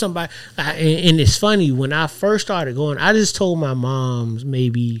this is from somebody, and it's funny, when I first started going, I just told my moms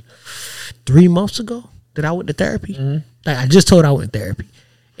maybe 3 months ago that I went to therapy. Like, I just told her I went to therapy.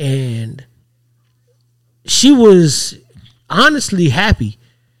 And she was honestly happy,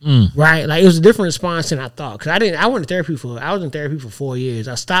 right? Like, it was a different response than I thought. Because I was in therapy for 4 years.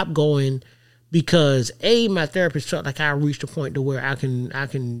 I stopped going because A, my therapist felt like I reached a point to where I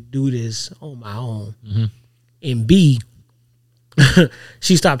can do this on my own, and B,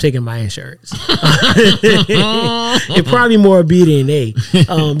 she stopped taking my insurance. It probably more B than A,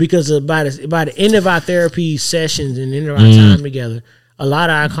 because by the end of our therapy sessions and end of our time together, a lot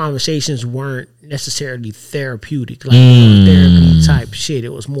of our conversations weren't necessarily therapeutic, like therapy type shit. It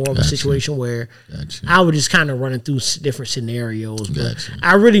was more of a situation where I was just kind of running through different scenarios. But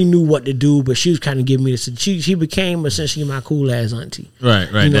I really knew what to do, but she was kind of giving me this. She became essentially my cool ass auntie. Right.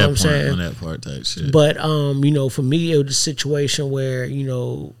 You know that what I'm saying? On that part type shit. But you know, for me, it was a situation where, you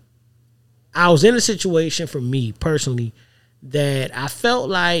know, I was in a situation, for me personally, that I felt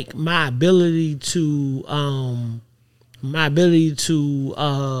like my ability to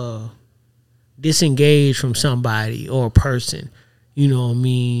disengage from somebody or a person, you know what I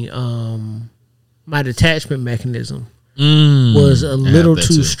mean, my detachment mechanism was a little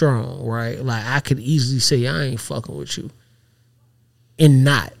too strong, right? Like, I could easily say, I ain't fucking with you, and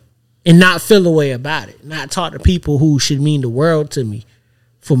not feel a way about it, not talk to people who should mean the world to me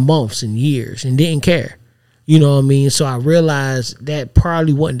for months and years and didn't care, you know what I mean? So I realized that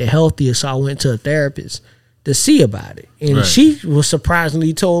probably wasn't the healthiest, so I went to a therapist to see about it. And she was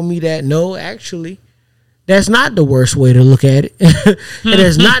surprisingly told me that, no, actually, that's not the worst way to look at it. And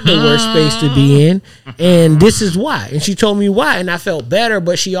it's not the worst space to be in. And this is why. And she told me why. And I felt better,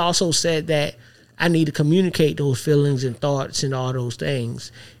 but she also said that I need to communicate those feelings and thoughts and all those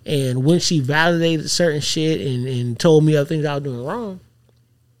things. And when she validated certain shit and told me other things I was doing wrong,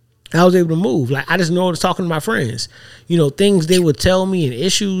 I was able to move. Like, I just know I was talking to my friends. You know, things they would tell me and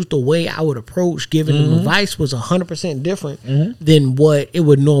issues, the way I would approach giving them advice was 100% different than what it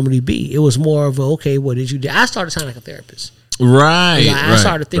would normally be. It was more of a, okay, what did you do? I started sounding like a therapist. Right. Like, I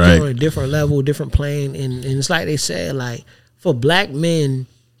started thinking on a different level, different plane. And it's like they said, like, for black men,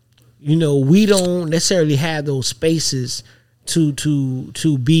 you know, we don't necessarily have those spaces to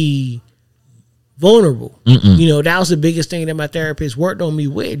be vulnerable. You know, that was the biggest thing that my therapist worked on me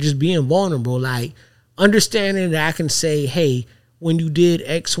with, just being vulnerable. Like, understanding that I can say, hey, when you did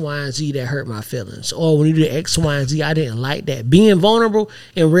X, Y, and Z, that hurt my feelings. Or when you did X, Y, and Z, I didn't like that. Being vulnerable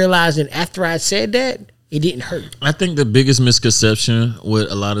and realizing after I said that, it didn't hurt. I think the biggest misconception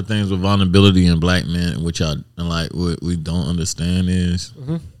with a lot of things with vulnerability in black men, which what we don't understand is,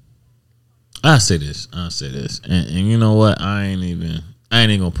 I'll say this, and you know what? I ain't even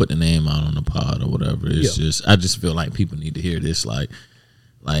gonna put the name out on the pod or whatever. It's just, I just feel like people need to hear this. Like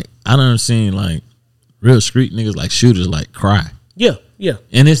I done seen like real street niggas, like shooters, like cry. Yeah.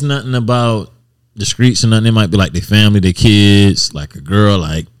 And it's nothing about the streets or nothing. It might be like their family, their kids, like a girl.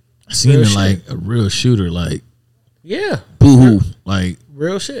 Like, I seen it like a real shooter, like boo-hoo, like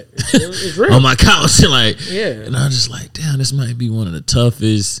Real shit. It's real. On my couch, like, Yeah. And I was just like, damn, this might be one of the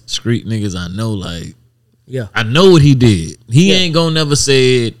toughest street niggas I know. Like, Yeah. I know what he did. He ain't gonna never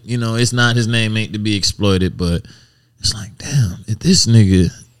say it. You know, it's not his name ain't to be exploited, but it's like, damn, if this nigga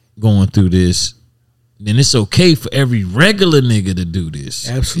going through this, then it's okay for every regular nigga to do this.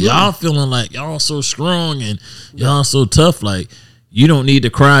 Absolutely. Y'all feeling like y'all so strong and y'all so tough, like you don't need to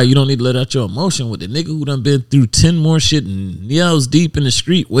cry, you don't need to let out your emotion with the nigga who done been through 10 more shit and yells deep in the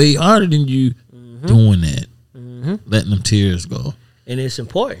street way harder than you doing that. Letting them tears go. And it's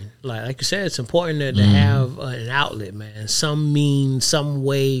important. Like you said, it's important to have an outlet, man. Some mean, some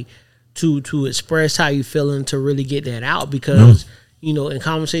way to express how you feeling, to really get that out, because you know, in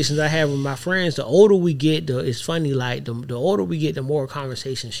conversations I have with my friends, the older we get, it's funny, like the older we get, the more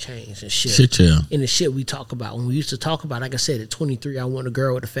conversations change and shit. And the shit we talk about. When we used to talk about, like I said, at 23, I want a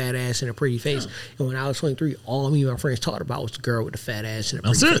girl with a fat ass and a pretty face. And when I was 23, all me and my friends talked about was the girl with the fat ass and a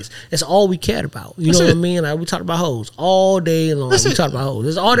pretty face. That's all we cared about. You know what I mean? Like, we talked about hoes all day long. We talked about hoes.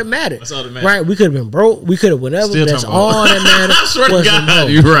 That's all that mattered. That's all that mattered. Right? We could have been broke. We could have whatever. Still that's all that mattered. I swear to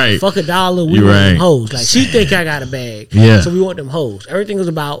God, you're right. Fuck a dollar. We want them hoes. Like, she think I got a bag. Yeah. So we want them hoes. Everything was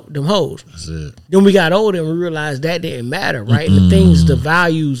about them hoes. That's it. Then we got older and we realized that didn't matter, right? The things, the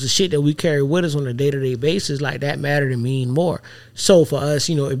values, the shit that we carry with us on a day-to-day basis, like that mattered and mean more. So for us,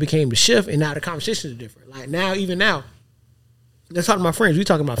 you know, it became the shift, and now the conversations are different. Like now, even now, let's talk to my friends. We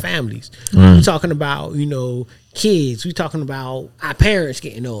talking about families. We talking about, you know, kids. We talking about our parents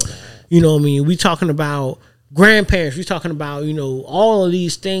getting older. You know what I mean? We talking about grandparents. We talking about, you know, all of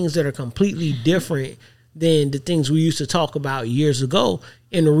these things that are completely different than the things we used to talk about years ago.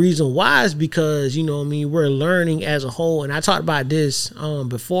 And the reason why is because, you know what I mean, we're learning as a whole. And I talked about this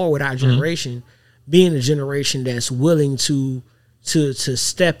before with our generation, being a generation that's willing to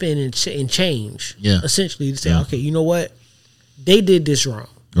step in and change. Yeah. Essentially to say, okay, you know what? They did this wrong.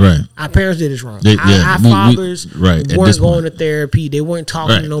 Right. Our parents did this wrong. Our fathers weren't going to therapy. They weren't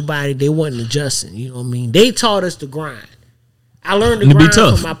talking to nobody. They weren't adjusting. You know what I mean? They taught us to grind. I learned to grind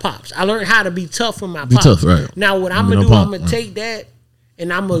from my pops. I learned how to be tough from my pops. Tough, right. Now what I'm gonna do, I'm gonna take that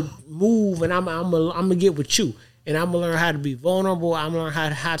and I'm gonna move and I'm gonna get with you, and I'm gonna learn how to be vulnerable. I'm gonna learn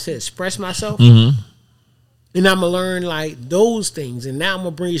how to express myself, and I'm gonna learn like those things. And now I'm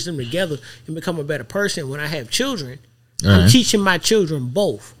gonna bring them together and become a better person. When I have children, I'm teaching my children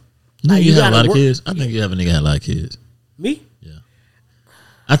both. Like, you have a lot of kids. I think you have a nigga had a lot of kids. Me? Yeah.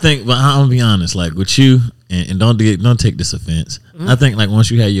 I think, but I'm gonna be honest. Like with you. And don't take this offense. I think like once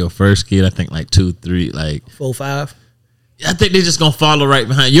you had your first kid, I think like 2, 3, like 4, 5. I think they just gonna follow right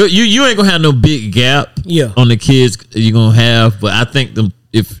behind you. You ain't gonna have no big gap on the kids you're gonna have. But I think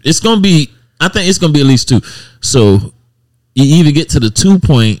I think it's gonna be at least 2. So you either get to the 2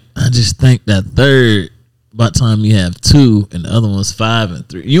 point. I just think that third, by the time you have 2 and the other one's 5 and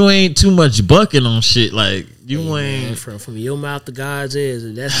 3, you ain't too much bucking on shit. Like you ain't from your mouth to God's ears,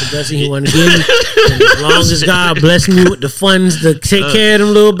 and that's the blessing He want to give me. And as long as God bless me with the funds to take care of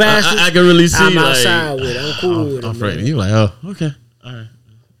them little bastards, I can really see. I'm outside with it. I'm cool with it. I'm afraid you like, oh, okay, all right.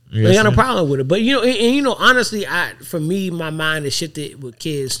 I got no problem with it, but you know, and you know, honestly, for me, my mind is shifted with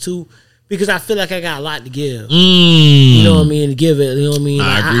kids too. Because I feel like I got a lot to give. You know what I mean? To give it. You know what I mean?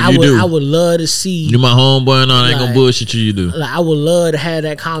 Like, I would love to see. You my homeboy and all. I ain't gonna bullshit you do. Like, I would love to have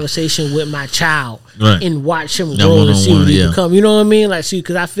that conversation with my child and watch him grow and see what he become. You know what I mean? Like, see,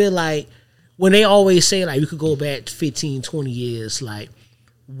 because I feel like when they always say, like, you could go back 15, 20 years, like,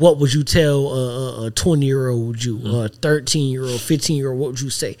 what would you tell a 20-year-old you, or a 13-year-old, 15-year-old, what would you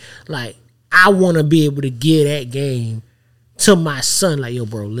say? Like, I want to be able to give that game to my son, like, yo,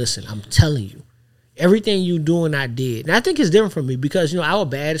 bro, listen, I'm telling you, everything you doing, I did. And I think it's different for me because, you know, I was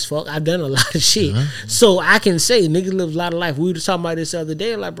bad as fuck. I've done a lot of shit. So I can say, niggas live a lot of life. We were just talking about this the other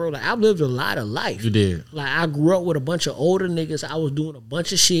day. Like, bro, like, I've lived a lot of life. You did. Like, I grew up with a bunch of older niggas. I was doing a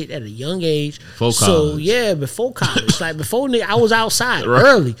bunch of shit at a young age. Before college. So, yeah, before college. Like, before I was outside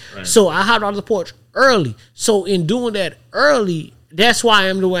early. So I hopped on the porch early. So in doing that early, that's why I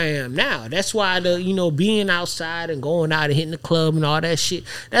am the way I am now. That's why being outside and going out and hitting the club and all that shit,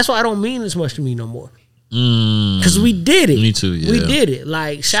 that's why it don't mean as much to me no more. Because we did it. Me too, yeah. We did it.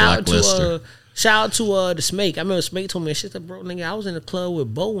 Like, shout out to the Smake. I remember Smake told me, shit, bro, nigga, I was in the club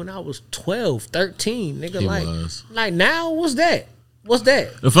with Bo when I was 12, 13. Nigga, like now, what's that? What's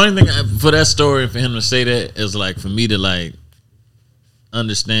that? The funny thing for that story, for him to say that, is like for me to like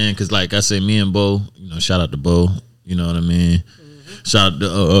understand, because like I say, me and Bo, you know, shout out to Bo, you know what I mean? Shout out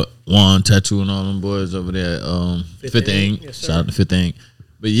to Juan Tattoo and all them boys over there at Fifth Ink. Yes, shout out to Fifth Ink.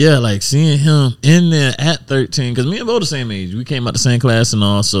 But yeah, like seeing him in there at 13, because me and Bo the same age. We came out the same class and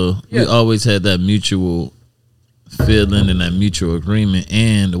all, so we always had that mutual feeling and that mutual agreement.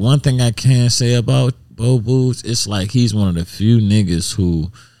 And the one thing I can say about Bo Boots, it's like he's one of the few niggas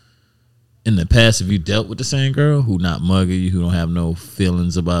who, in the past, if you dealt with the same girl, who not mugging you, who don't have no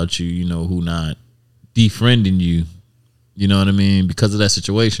feelings about you, you know, who not defriending you, you know what I mean, because of that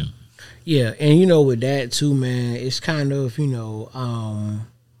situation. Yeah, and you know, with that too, man, it's kind of, you know,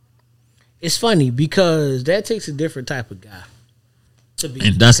 it's funny because that takes a different type of guy.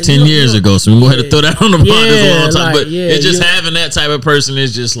 And that's 10 years ago, so we go ahead and throw that on the podcast a long time. But it's just having that type of person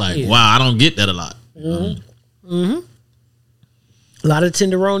is just like, wow, I don't get that a lot. A lot of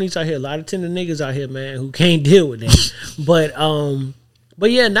tenderonis out here, a lot of tender niggas out here, man, who can't deal with that. But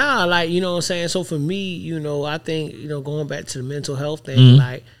yeah, nah, like, you know what I'm saying? So for me, you know, I think, you know, going back to the mental health thing,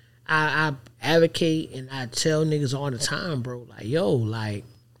 like, I advocate and I tell niggas all the time, bro, like, yo, like,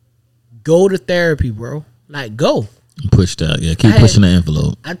 go to therapy, bro. Like, go. Push that, yeah. Keep pushing the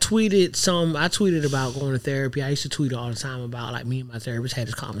envelope. I tweeted about going to therapy. I used to tweet all the time about, like, me and my therapist had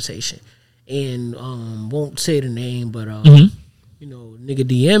this conversation. And won't say the name, but you know, nigga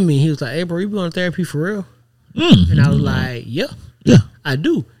DM me. He was like, "Hey, bro, you going to therapy for real?" And I was like, "Yeah, I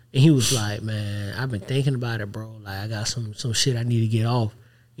do." And he was like, "Man, I've been thinking about it, bro. Like, I got some shit I need to get off.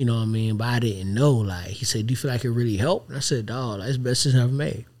 You know what I mean? But I didn't know." Like, he said, "Do you feel like it really helped?" And I said, "Dog, like, it's the best decision I've ever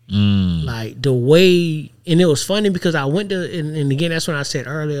made." Like, the way, and it was funny because I went to, and again, that's when I said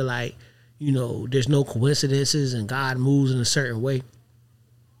earlier, like, you know, there's no coincidences and God moves in a certain way.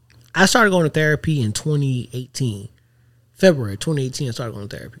 I started going to therapy in 2018. February 2018, I started going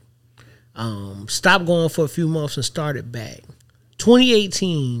to therapy. Stopped going for a few months and started back.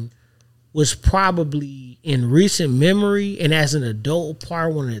 2018 was probably, in recent memory and as an adult,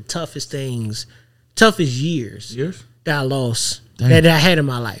 probably one of the toughest years that I lost, that I had in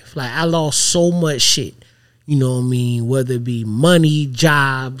my life. Like, I lost so much shit, you know what I mean? Whether it be money,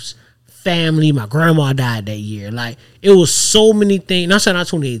 jobs, family. My grandma died that year. Like, it was so many things. Not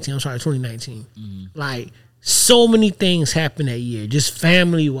 2018, I'm sorry, 2019. Like, so many things happened that year, just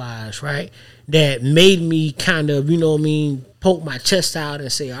family-wise, right? That made me kind of, you know what I mean, poke my chest out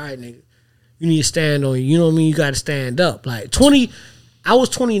and say, all right, nigga, you need to stand on, you know what I mean, you got to stand up. Like, I was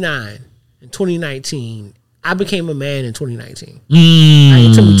 29 in 2019. I became a man in 2019. Like,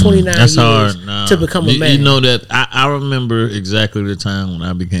 it took me 29 years to become a man. You know that I remember exactly the time when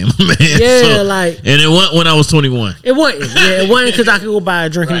I became a man. Yeah, so, like, and it wasn't when I was 21. It wasn't. Yeah, it wasn't because I could go buy a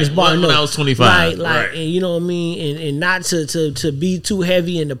drink in this bar. When I was 25. Like, and you know what I mean, and not to be too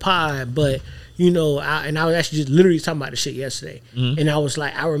heavy in the pod, but you know, I was actually just literally talking about the shit yesterday, and I was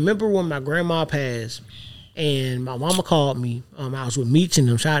like, I remember when my grandma passed. And my mama called me. I was with Meech and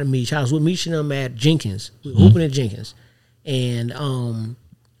them. Shout out to Meech. I was with Meech and them at Jenkins. We were hooping at Jenkins. And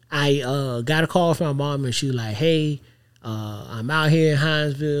I got a call from my mom, and she was like, "Hey, I'm out here in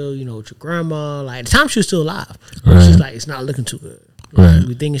Hinesville, you know, with your grandma." Like, at the time she was still alive. She's like, "It's not looking too good."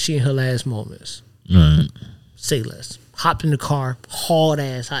 We thinking she in her last moments. Say less. Hopped in the car, hauled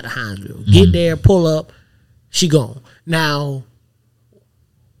ass out to Hinesville. Get there, pull up, she gone. Now,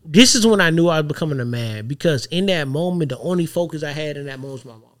 this is when I knew I was becoming a man, because in that moment, the only focus I had in that moment was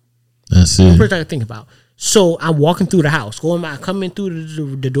my mom. That's it. The first thing I think about. So I'm walking through the house, coming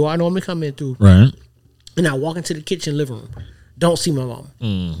through the door I normally come in through. Right. And I walk into the kitchen living room. Don't see my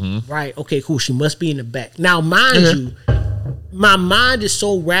mom. Right. Okay, cool. She must be in the back. Now, mind you, my mind is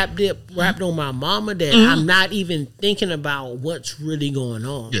so wrapped on my mama that I'm not even thinking about what's really going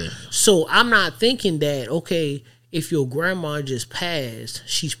on. Yeah. So I'm not thinking that, okay, if your grandma just passed,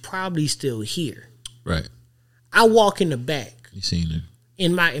 she's probably still here. Right. I walk in the back. You seen her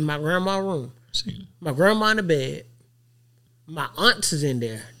in my grandma's room. Seen her. My grandma in the bed. My aunts is in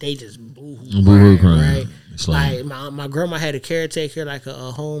there. They just boo-hoo crying. Right. Like my grandma had a caretaker, like a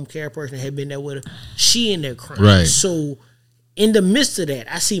home care person that had been there with her. She in there crying. Right. So in the midst of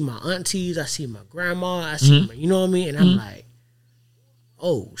that, I see my aunties, I see my grandma, I see my, you know what I mean, and I'm like,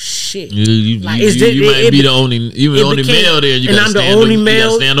 oh shit! You might be the only male there. You gotta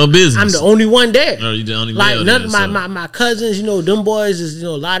stand on business. I'm the only one there. No, you the only like male none there, of my cousins, you know, them boys is, you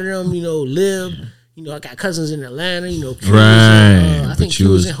know, a lot of them, you know, live. You know, I got cousins in Atlanta. You know, I think she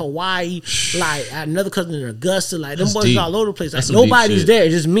was in Hawaii. Like, I had another cousin in Augusta. Like, them boys all over the place. Like, nobody's there,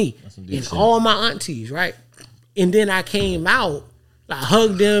 just me and all my aunties, right? And then I came out. I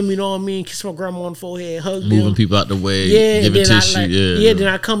hugged them, you know what I mean? Kissed my grandma on the forehead, hugged them. Moving people out the way, giving tissue. Then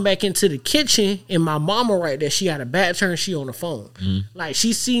I come back into the kitchen, and my mama right there, she had a back turn, she on the phone. Like,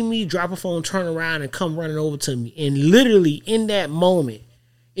 she see me drop her phone, turn around, and come running over to me. And literally, in that moment,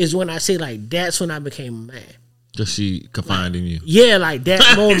 is when I say, like, that's when I became a man. Because she confided in you. Yeah, like,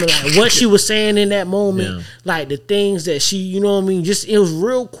 that moment, like, what she was saying in that moment, like, the things that she, you know what I mean? Just, it was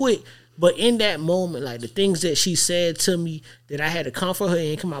real quick. But in that moment, like the things that she said to me that I had to comfort her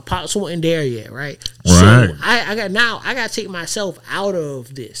in, because my pops wasn't there yet, right? Right. So I got to take myself out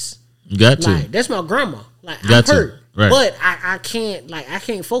of this. You got to. Like, that's my grandma. Like, Got I'm to. hurt. Right. But I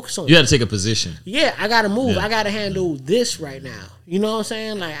can't focus on You it. got to take a position. Yeah, I got to move. Yeah. I got to handle this right now. You know what I'm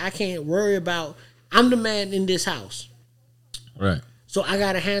saying? Like, I can't worry about, I'm the man in this house. Right. So I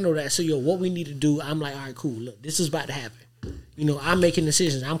got to handle that. So, what we need to do, I'm like, all right, cool. Look, this is about to happen. You know, I'm making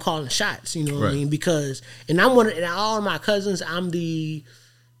decisions. I'm calling shots. You know what I mean? Because, and I'm one of, and all of my cousins, I'm the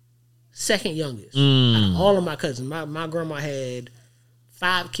second youngest. All of my cousins. My grandma had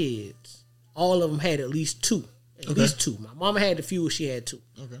 5 kids. All of them had at least 2. At least 2. My mama had the fewest. She had 2.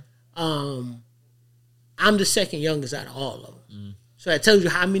 Okay. I'm the second youngest out of all of them. So that tells you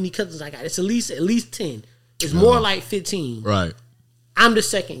how many cousins I got. It's at least 10. It's more like 15. Right. I'm the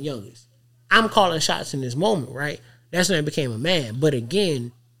second youngest. I'm calling shots in this moment, right? That's when I became a man. But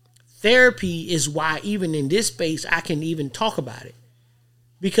again, therapy is why even in this space I can even talk about it.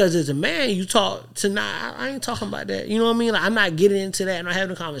 Because as a man, you talk to I ain't talking about that. You know what I mean? Like, I'm not getting into that. I'm not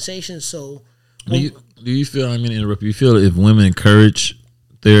having a conversation. So do you feel, I'm going to interrupt you, you feel if women encourage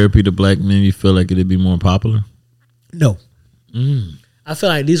therapy to black men, you feel like it'd be more popular? No. I feel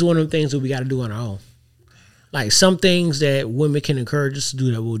like these are one of the things that we got to do on our own. Like some things that women can encourage us to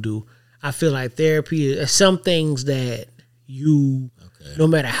do that we'll do. I feel like therapy is some things that no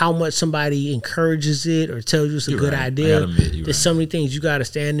matter how much somebody encourages it or tells you it's a good idea, there's so many things you got to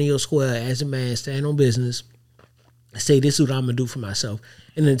stand in your square as a man, stand on business, and say this is what I'm going to do for myself.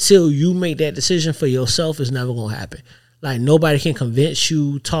 And until you make that decision for yourself, it's never going to happen. Like nobody can convince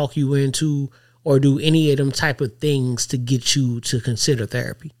you, talk you into, or do any of them type of things to get you to consider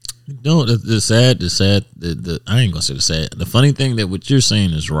therapy. No, the sad, I ain't gonna say the sad. The funny thing that what you're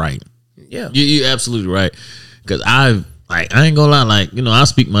saying is right. Yeah, you're absolutely right. Because I ain't gonna lie. Like, you know, I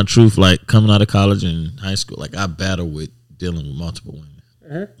speak my truth. Like coming out of college and high school, like I battle with dealing with multiple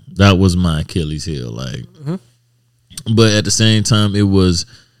women. That was my Achilles heel. Like, but at the same time, it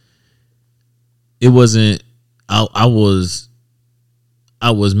wasn't. I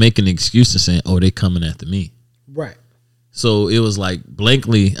was making an excuse and saying, "Oh, they coming after me." Right. So it was like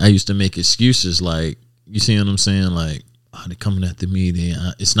blankly, I used to make excuses like, you see what I'm saying? Like, oh, they coming after me.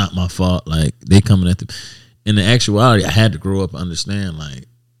 It's not my fault. Like, they coming after me. In the actuality, I had to grow up and understand, like,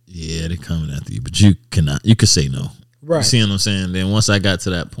 yeah, they coming after you, but you could say no. Right. You see what I'm saying? Then once I got to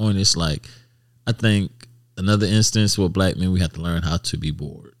that point, it's like, I think another instance with black men, we have to learn how to be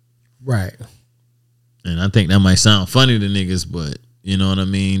bored. Right. And I think that might sound funny to niggas, but you know what I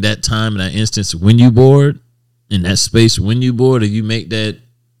mean? That time, that instance, when you bored, in that space, when you bored, and you make that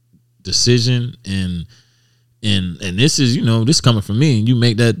decision, and this is, you know, this coming from me, and you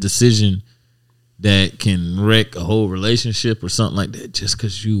make that decision that can wreck a whole relationship or something like that, just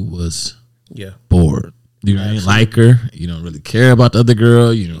because you was bored. You know what I mean? Like her, you don't really care about the other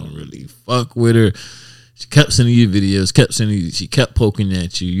girl, you don't really fuck with her. She kept sending you videos, she kept poking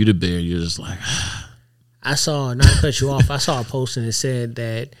at you. You the bear, you're just like. I saw, not to cut you off, I saw a post and it said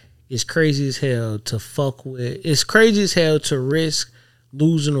that it's crazy as hell to fuck with. It's crazy as hell to risk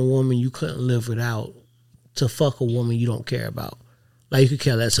losing a woman you couldn't live without to fuck a woman you don't care about. Like, you could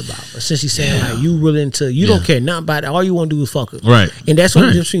care less about. But since she's saying, like, you willing to, you don't care nothing about it. All you want to do is fuck her. Right. And that's what the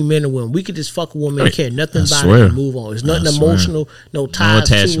difference between men and women. We could just fuck a woman and care nothing about it and move on. It's nothing emotional, no ties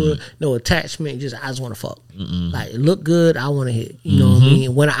to her, no attachment. Just, I just want to fuck. Like, it look good, I want to hit. You know what I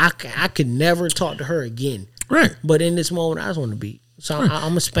mean? When I could never talk to her again. Right. But in this moment, I just want to beat. So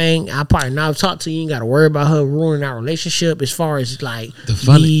I'm a spank. I probably not talk to you. You ain't got to worry about her ruining our relationship as far as like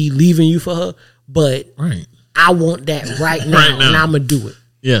me leaving you for her. But I want that right now, and I'm going to do it.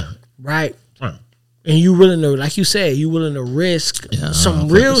 Yeah. Right. And you willing to, like you said, you willing to risk some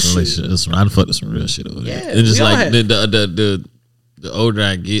real shit. I'd fuck with some real shit over there. Yeah, it's just like the older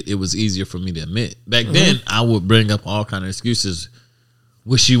I get, it was easier for me to admit. Back then, I would bring up all kind of excuses.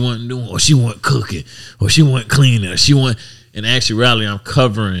 What she wasn't doing, or she wasn't cooking, or she wasn't cleaning, or she wasn't. In actuality, I'm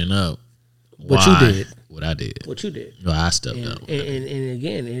covering up what you did. What I did. What you did. No, I stepped up. And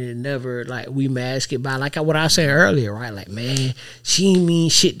again, it never, like, we mask it by, like what I was saying earlier, right? Like, man, she ain't mean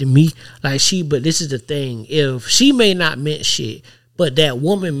shit to me. Like, but this is the thing. If she may not meant shit, but that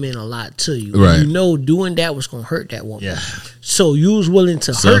woman meant a lot to you. Right. You know, doing that was going to hurt that woman. Yeah. So you was willing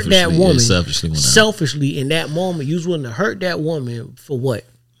to hurt that woman. Yeah, selfishly in that moment, you was willing to hurt that woman for what?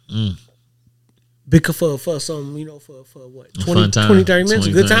 Because for some, you know, for what? 20, 30 minutes,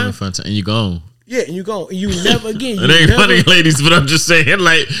 a good time? Fun time. And you gone. Yeah, and you never again. It ain't funny, ladies, but I'm just saying,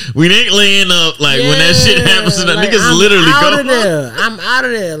 like, we ain't laying up. Like, when that shit happens, like, niggas I'm literally out go. of there. I'm out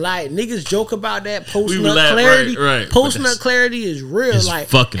of there. Like, niggas joke about that post-nut clarity. Right. Post-nut clarity is real. It's like,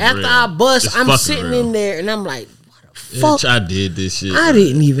 fucking after real. I bust, It's I'm fucking sitting real. in there, and I'm like, what the fuck? Bitch, I did this shit. I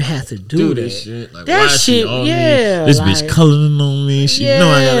didn't even have to do that. This shit. Like, That why is she shit, on me? yeah. This like, bitch coloring on me. She know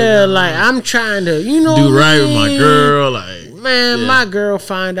I gotta like, I'm trying to, you know, do right with my girl. Like, man, my girl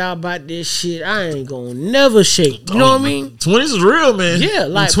find out about this shit. I ain't gonna never shake. You know what I mean? 20s is real, man. Yeah,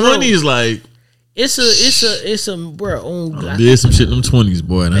 like 20s, like it's a bro. I did some shit in them 20s,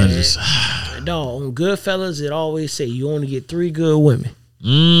 boy, and man, I just dog on Goodfellas. It always say you only get 3 good women.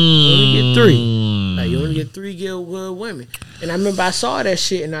 You only only get 3. Like you only get 3 good women. And I remember I saw that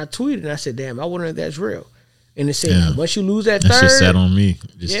shit and I tweeted and I said, "Damn, I wonder if that's real." And it said, like, once you lose that third, that shit sat on me.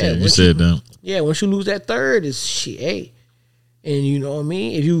 Just you said that. Yeah, once you lose that third, it's shit. Hey. And you know what I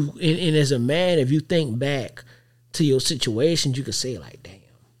mean? If you and as a man, if you think back to your situations, you could say like, damn,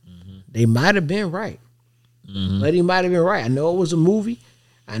 they might have been right. Lady might have been right. I know it was a movie.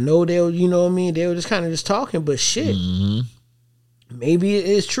 I know they were, you know what I mean? They were just kind of just talking, but shit. Maybe it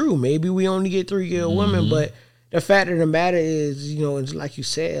is true. Maybe we only get 3 good women, but the fact of the matter is, you know, it's like you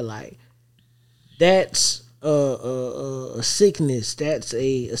said, like that's a sickness. That's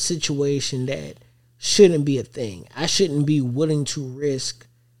a situation that shouldn't be a thing. I shouldn't be willing to risk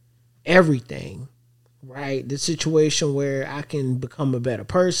everything, right? The situation where I can become a better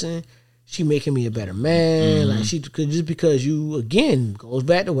person, she making me a better man. Like she could, just because you, again, goes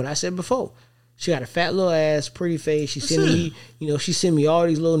back to what I said before. She got a fat little ass, pretty face. She sending me, you know, she send me all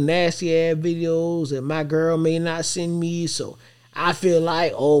these little nasty ass videos that my girl may not send me. So I feel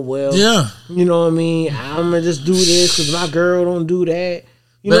like, oh well, you know what I mean? I'm gonna just do this because my girl don't do that.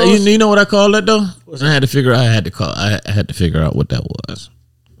 You know what I call that though? I had to figure out. I had to figure out what that was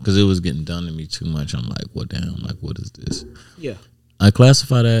because it was getting done to me too much. I'm like, what damn? Like, what is this? Yeah. I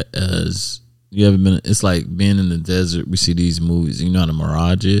classify that as you ever been. It's like being in the desert. We see these movies. You know what a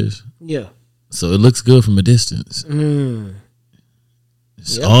mirage is? Yeah. So it looks good from a distance.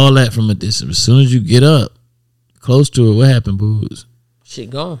 It's all that from a distance. As soon as you get up close to it, what happened, boos?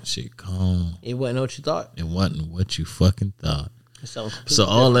 Shit gone. Shit gone. It wasn't what you thought. It wasn't what you fucking thought. So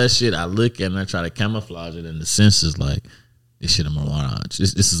all that shit I look at and I try to camouflage it in the senses like this shit a mirage.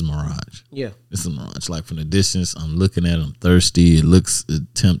 This is a mirage. Yeah. This is a mirage. Like from the distance, I'm looking at it, I'm thirsty, it looks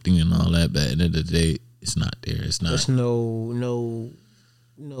tempting and all that, but at the end of the day, it's not there. It's not. There's no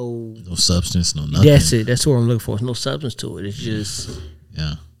substance, no nothing. That's it. That's what I'm looking for. There's no substance to it. It's just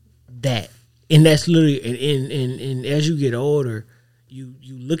that. And that's literally and as you get older, you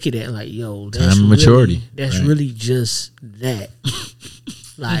look at it like, yo, that's time and maturity. That's really just that.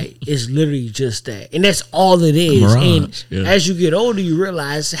 Like it's literally just that. And that's all it is. Mirage, and as you get older, you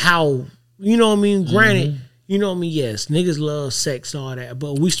realize how, you know what I mean? Granted, you know what I mean? Yes, niggas love sex and all that,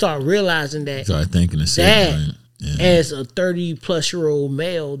 but we start realizing that start thinking the same. As a 30-plus-year-old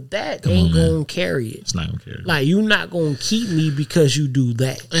male, that ain't gonna carry it. It's not gonna carry it. Like, you're not gonna keep me because you do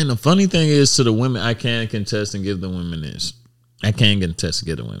that. And the funny thing is, to the women, I can contest and give the women this. I can contest and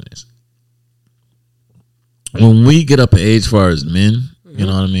give the women this. When we get up in age, as far as men, you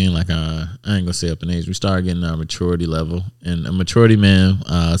know what I mean? Like, I ain't gonna say up in age. We start getting our maturity level, and a maturity man,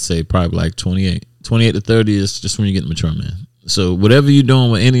 I'd say probably like 28 to 30 is just when you get mature, man. So whatever you're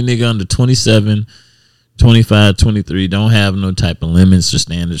doing with any nigga under 27. 25, 23, don't have no type of limits or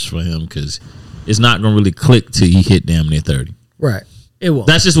standards for him because it's not going to really click till he hit damn near 30. Right. It won't.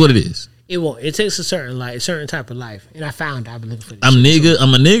 That's just what it is. It won't. It takes a certain type of life. And I found I've been looking for this. I'm a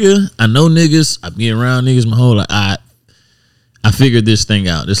nigga. I know niggas. I've been around niggas my whole life. I figured this thing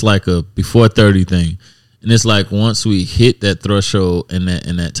out. It's like a before 30 thing. And it's like once we hit that threshold in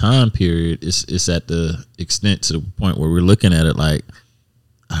that time period, it's at the extent to the point where we're looking at it like,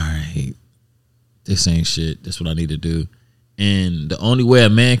 all right, this ain't shit. That's what I need to do. And the only way a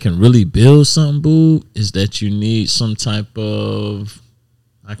man can really build something, boo, is that you need some type of,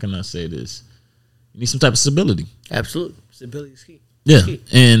 how can I say this? You need some type of stability. Absolutely. Stability is key. Yeah.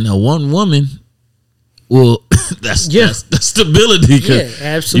 And a one woman, well, that's stability. Yeah,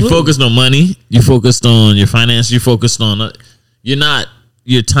 absolutely. You focused on money. You focused on your finance. You focused on,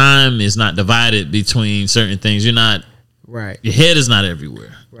 your time is not divided between certain things. You're not, right. Your head is not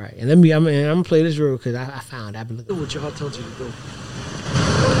everywhere. Right. And I'm gonna play this real because I found I've been looking. Do what your heart tells you to do.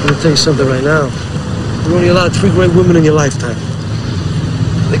 I'm gonna tell you something right now. You're only allowed 3 great women in your lifetime.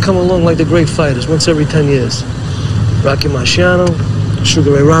 They come along like the great fighters once every 10 years. Rocky Marciano,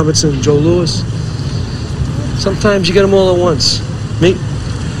 Sugar Ray Robinson, Joe Louis. Sometimes you get them all at once. Me,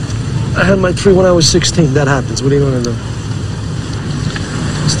 I had my 3 when I was 16. That happens. What are you gonna do?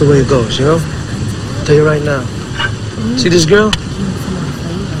 It's the way it goes, you know? I'll tell you right now. See this girl?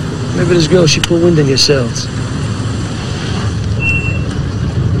 Maybe this girl, she put wind in your sails.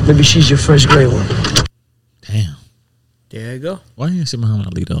 Maybe she's your first great one. Damn. There you go. Why you didn't say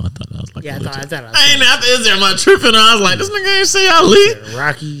Muhammad Ali though? I thought that was like. Yeah, I thought. I ain't after Israel. Am I tripping? I was like, this nigga ain't say Ali.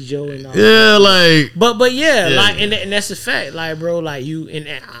 Rocky Joe and all. Yeah, like. But yeah, like, and that's a fact. Like, bro, like you, and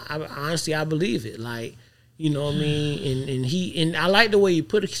I honestly, I believe it. Like, you know what I mean? And I like the way you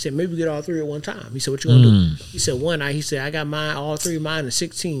put it. He said, maybe we get all three at one time. He said, what you gonna do? He said, one night. He said, I got mine, all three of mine at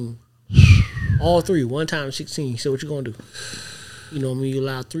 16. All three, one time at 16. He said, what you gonna do? You know what I mean? You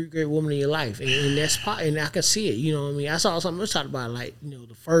allow three great women in your life. And that's and I can see it. You know what I mean? I saw something else talked about, like, you know,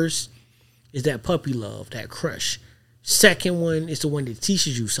 the first is that puppy love, that crush. Second one is the one that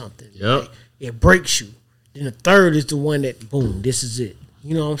teaches you something. Yep. Like, it breaks you. Then the third is the one that, boom, this is it.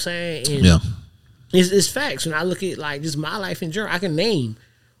 You know what I'm saying? And yeah. It's facts. When I look at, like, just my life in general, I can name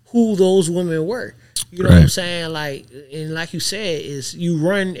who those women were. You know what I'm saying? Like, and like you said, is you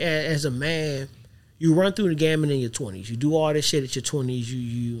run as a man. You run through the gamut in your 20s. You do all this shit at your 20s.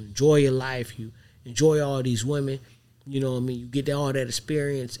 You enjoy your life. You enjoy all these women. You know what I mean? You get all that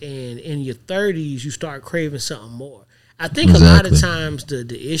experience. And in your 30s, you start craving something more. I think a lot of times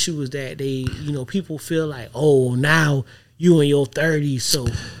the issue is that people feel like, oh, now you in your 30s, so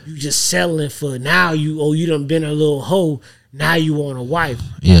you just settling for now you done been a little hoe. Now you want a wife.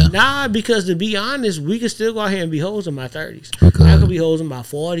 Yeah. Nah, because to be honest, we can still go out here and be hoes in my 30s. I could be hoes in my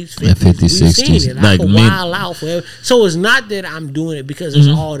 40s, 50s. 50s, We've 60s. seen it. I Like could wild out forever. So it's not that I'm doing it because it's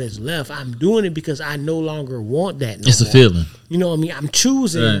all that's left. I'm doing it because I no longer want that no It's a more. feeling. You know what I mean? I'm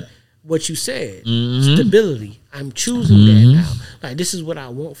choosing what you said. Stability. I'm choosing that now. Like, this is what I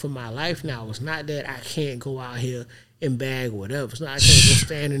want for my life now. It's not that I can't go out here and bag or whatever. It's not I can't go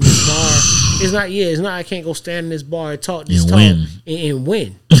stand in this bar. It's not I can't go stand in this bar and talk this talk and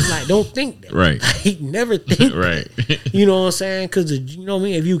win. Like, don't think that. Right. Like, never think Right. that. You know what I'm saying? Because, you know what I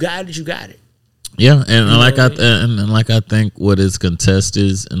mean? If you got it, you got it. Yeah, and I think what is contest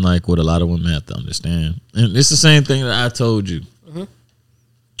is, and like what a lot of women have to understand, and it's the same thing that I told you.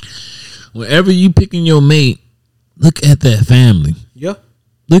 Whenever you picking your mate, look at that family. Yeah.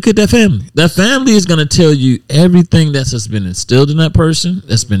 Look at that family. That family is going to tell you everything that's been instilled in that person,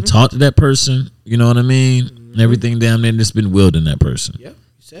 that's been taught to that person. You know what I mean? And everything down there that's been willed in that person. Yeah, you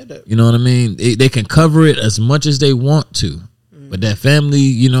said that. You know what I mean? They can cover it as much as they want to. But that family,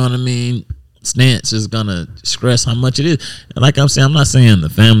 you know what I mean, stance is going to stress how much it is. And like I'm saying, I'm not saying the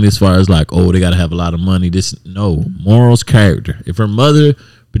family as far as like, oh, they got to have a lot of money. No, morals, character. If her mother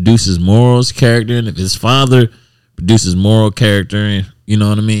produces morals, character, and if his father produces moral character, and you know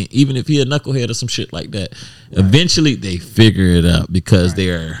what I mean, even if he a knucklehead or some shit like that, eventually they figure it out because they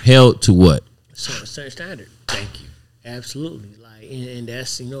are held to what? Certain standard. Thank you. Absolutely. Like, and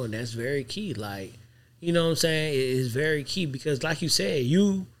that's, you know, and that's very key. Like, you know what I'm saying? It is very key because, like you said,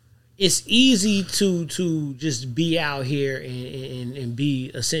 it's easy to just be out here and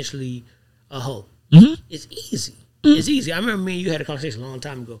be essentially a hoe. It's easy. It's easy. I remember me and you had a conversation a long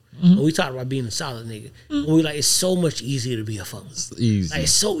time ago when we talked about being a solid nigga. And we like, it's so much easier to be a fuck. It's easy. Like,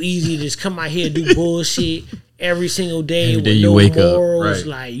 it's so easy to just come out here and do bullshit every single day Every day with you no wake up, morals. right.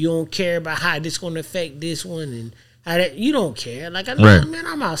 Like, you don't care about how this going to affect this one and how that. You don't care. Like, I know, man,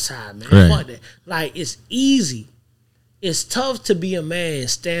 I'm outside, man. Right. Fuck that. Like, it's easy. It's tough to be a man,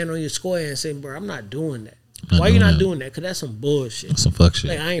 stand on your square and say, bro, I'm not doing that. Why you not doing that? Because that's some bullshit. That's some fuck shit.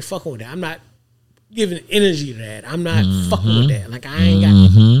 Like, I ain't fucking with that. I'm not giving energy to that. I'm not fucking with that. Like, I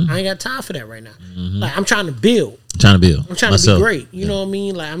ain't got time for that right now. Like, I'm trying to build. I'm trying to be great. You know what I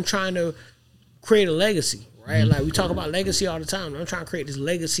mean? Like, I'm trying to create a legacy, right? Like, we talk about legacy all the time. I'm trying to create this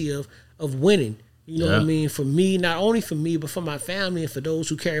legacy of winning. You know what I mean? For me, not only for me, but for my family and for those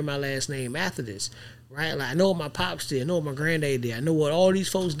who carry my last name after this, right? Like, I know what my pops did. I know what my granddad did. I know what all these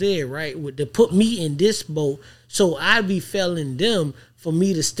folks did, right? To put me in this boat, so I'd be failing them for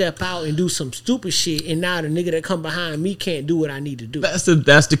me to step out and do some stupid shit, and now the nigga that come behind me can't do what I need to do. That's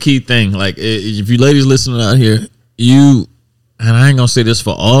the key thing. Like, if you ladies listening out here, and I ain't gonna say this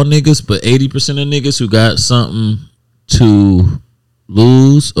for all niggas, but 80% of niggas who got something to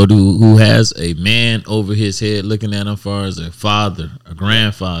lose or who has a man over his head looking at him as far as a father, a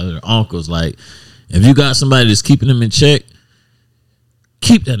grandfather, uncles, like, if you got somebody that's keeping them in check,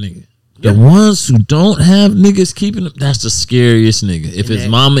 keep that nigga. The ones who don't have niggas keeping them, that's the scariest nigga. If his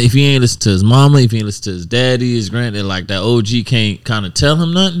mama, if he ain't listen to his mama, if he ain't listen to his daddy, his granddad, like that OG can't kind of tell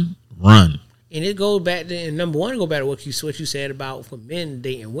him nothing, run. And it goes back to, and number one, go back to what you said about for men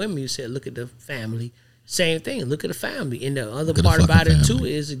dating women. You said, look at the family. Same thing. Look at the family. And the other part about it too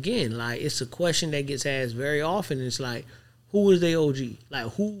is, again, like, it's a question that gets asked very often. It's like, who is their OG?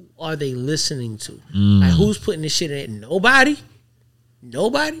 Like, who are they listening to? Like, who's putting this shit in? Nobody.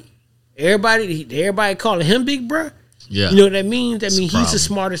 Everybody calling him big bruh. Yeah. You know what that means? That means he's problem. the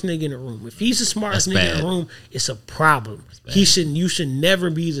smartest nigga in the room. If he's the smartest That's nigga in bad. the room, it's a problem. You should never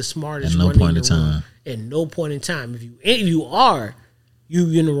be the smartest At no one point in in the room. time. At no point in time. If you are, you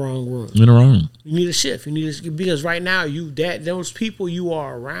in the wrong room. You're in the wrong. You need a shift. Because right now those people you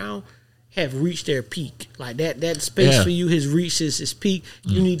are around have reached their peak. Like that space for you has reached its peak.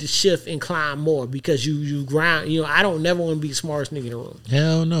 You need to shift and climb more because you grind. I don't never want to be the smartest nigga in the room.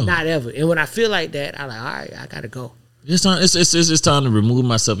 Hell no. Not ever. And when I feel like that, I'm like, all right, I gotta go. It's time. It's time to remove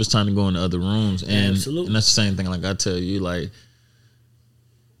myself. It's time to go into other rooms, and Absolutely. And that's the same thing. Like I tell you, like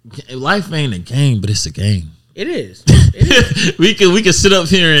life ain't a game, but it's a game. It is. we can sit up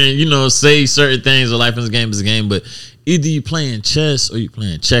here and say certain things. Life is a game, but either you playing chess or you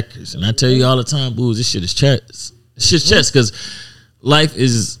playing checkers. And I tell you all the time, boo, this shit is chess. This shit's chess because life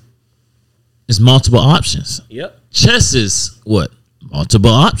is multiple options. Yep. Chess is what?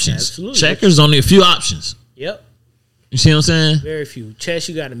 Multiple options. Absolutely. Checkers only a few options. Yep. You see what I'm saying? Very few. Chess,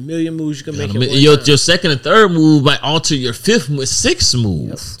 you got a million moves you can make. Your second and third move might alter your fifth and sixth move.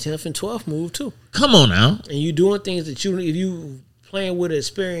 Yep. 10th and 12th move too. Come on now. And you doing things that if you playing with an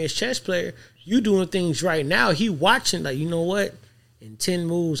experienced chess player, you doing things right now. He watching like, you know what? In 10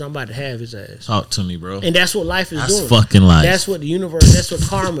 moves, I'm about to have his ass. Talk to me, bro. And that's what life is doing. That's fucking life. That's what the universe, that's what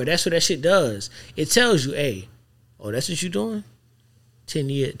karma, that's what that shit does. It tells you, hey, that's what you doing? 10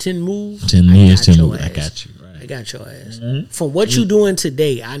 moves? 10 years, 10 moves. I got you. I got your ass. From what you doing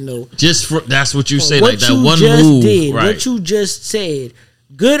today, I know. That's what you say, what like that you one just move. did, Right. what you just said,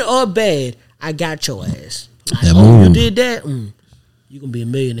 good or bad, I got your ass. Like, That move. You did that? You gonna be a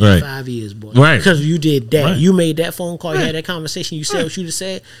millionaire in 5 years, boy. Right. Because you did that. Right. You made that phone call, you had that conversation, you said what you just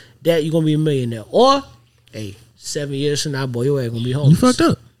said, that you're gonna be a millionaire. Or, hey, 7 years from now, boy, your ass gonna be homeless. You fucked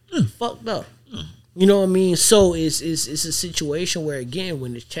up. Fucked up. You know what I mean? So it's a situation where, again,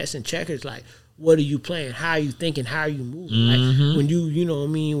 when it's chess and checkers, like, what are you playing? How are you thinking? How are you moving? Like when you know what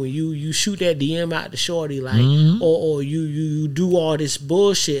I mean, when you shoot that DM out to shorty, like, or you do all this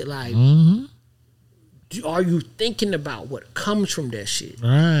bullshit, like, are you thinking about what comes from that shit?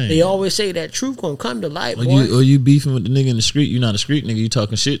 Right. They always say that truth gonna come to light, Or boy. you beefing with the nigga in the street. You not a street nigga. You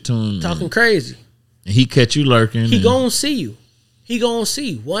talking shit to him. Talking crazy. And he catch you lurking. He gonna see you. He gonna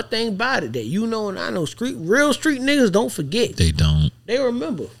see. One thing about it that you know and I know, real street niggas don't forget. They don't. They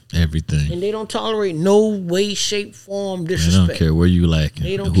remember. Everything. And they don't tolerate no way, shape, form, disrespect. They don't care where you lacking.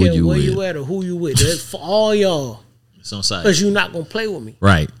 They don't who care you where with. you at or who you with. That's for all y'all. It's on side. Because you're not gonna play with me.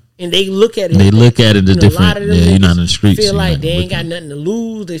 Right. And they look at it. They look at it a different. lot of them Yeah, you're not niggas in the streets. Feel so like you're they not ain't got looking. nothing to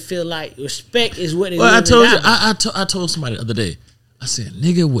lose. They feel like respect is what they. Well, I live told and you. die by. I told somebody the other day. I said,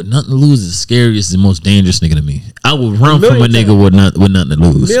 "Nigga with nothing to lose is the scariest and most dangerous nigga to me. I would run from a nigga with nothing to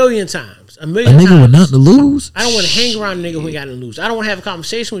lose. A million times. A nigga with nothing to lose. I don't want to hang around a nigga who ain't got nothing to lose. I don't want to have a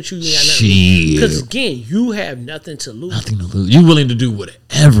conversation with you who ain't got nothing to Shit. lose. Because again, you have nothing to lose. Nothing to lose. You willing to do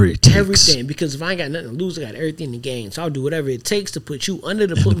whatever it takes. Everything. Because if I ain't got nothing to lose, I got everything to gain. So I'll do whatever it takes to put you under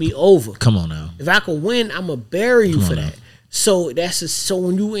to put me over. Come on now. If I could win, I'm gonna bury you Come for on that. now. So so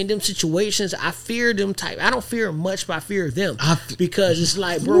when you in them situations, I fear them type. I don't fear them much, but I fear them because it's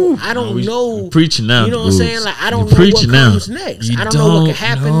like, bro, I don't know. Preaching now. You know what I'm saying? Like I don't You're know what preaching now. comes next. You I don't know what don't can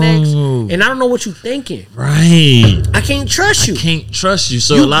happen know. next, and I don't know what you thinking. Right. I can't trust you. Can't trust you.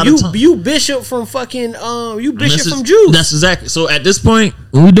 So a lot of times, you bishop from fucking you bishop this is- from Jews. That's exactly. So at this point,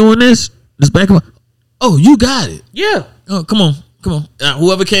 when we doing this back up. Oh, you got it. Yeah. Oh, come on.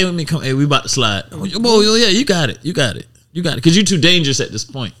 Whoever came with me, come. Hey, we about to slide. Oh, yeah, you got it. Because you're too dangerous at this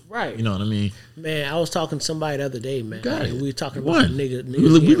point. Right. You know what I mean? Man, I was talking to somebody the other day, man. Got it. We were talking What? about niggas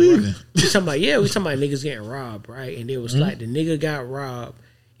We getting leaving. robbed. We talking about niggas getting robbed, right? And it was like the nigga got robbed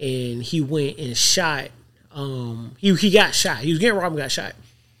and he went and shot. He got shot. He was getting robbed and got shot.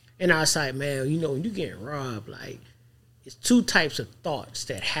 And I was like, man, you know, when you getting robbed, like, it's two types of thoughts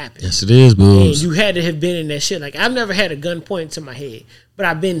that happen. Yes, it is, boo. And you had to have been in that shit. Like, I've never had a gun pointed to my head, but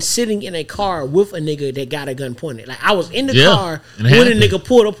I've been sitting in a car with a nigga that got a gun pointed. Like, I was in the car and when a happened. nigga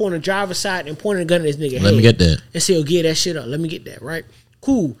pulled up on the driver's side and pointed a gun at his nigga head. Let me get that. And said, get that shit up. Let me get that, right?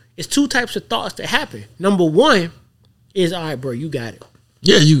 Cool. It's two types of thoughts that happen. Number one is, all right, bro, you got it.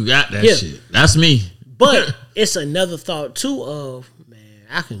 Yeah, you got that shit. That's me. But it's another thought, too, of, man,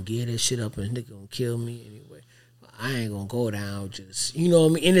 I can get that shit up and nigga gonna kill me anyway. I ain't gonna go down just, you know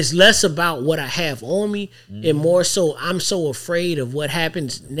what I mean? And it's less about what I have on me and more so I'm so afraid of what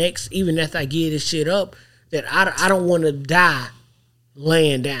happens next, even after I get this shit up, that I don't want to die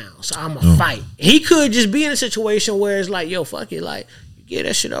laying down. So I'm gonna fight. He could just be in a situation where it's like, yo, fuck it. Like, you get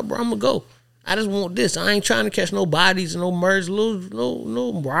that shit up, bro, I'm gonna go. I just want this. I ain't trying to catch no bodies and no murders,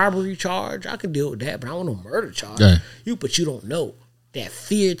 no robbery charge. I can deal with that, but I don't want no murder charge. Right. But you don't know that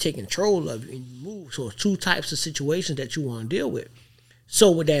fear take control of you and you move. So it's two types of situations that you want to deal with.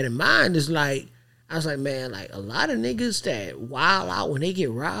 So with that in mind, it's like, I was like, man, like a lot of niggas that wild out when they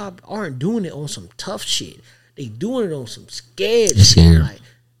get robbed aren't doing it on some tough shit. They doing it on some scared shit. Like,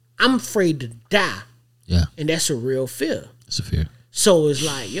 I'm afraid to die. Yeah. And that's a real fear. It's a fear. So it's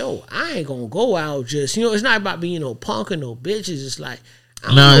like, yo, I ain't gonna go out just, it's not about being no punk or no bitches. It's like,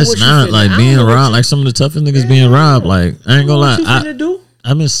 no, it's not like being robbed. Like some of the toughest niggas being robbed. Like, I ain't gonna lie.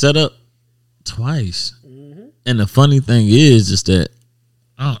 I've been set up twice. Mm-hmm. And the funny thing is that,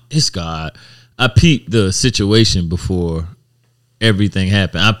 it's God. I peeped the situation before everything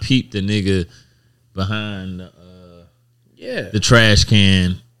happened. I peeped the nigga behind the trash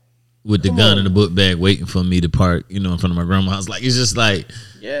can with the gun in the book bag waiting for me to park, in front of my grandma's house. Like, it's just like,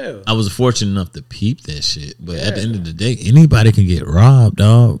 I was fortunate enough to peep that shit. But at the end of the day, anybody can get robbed,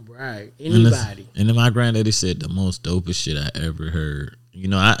 dog. Right. Anybody. And then my granddaddy said the most dopest shit I ever heard.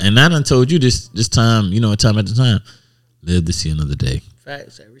 I done told you this time, time at the time. Live to see another day.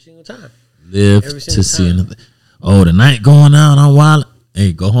 Facts. Every single time. Live to see another. Oh, the night going out, I'm wild.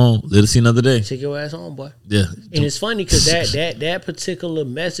 Hey, go home. Live to see another day. Take your ass home, boy. Yeah. And it's funny because that particular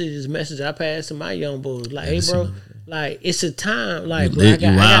message I passed to my young boys. Like, hey, bro, like it's a time. Like, bro,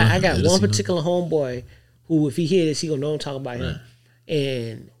 I got one particular homeboy who, if he hear this, he gonna know I'm talking about him.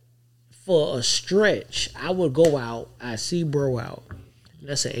 And for a stretch, I would go out. I see bro out, and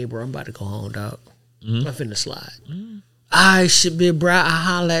I say, hey, bro, I'm about to go home, dog. I'm finna slide. I should be, bro. I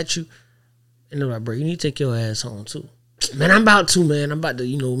holler at you. And they're like, bro, you need to take your ass home too. Man, I'm about to, man. I'm about to,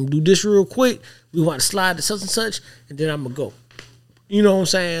 do this real quick. We want to slide to such and such, and then I'm going to go. You know what I'm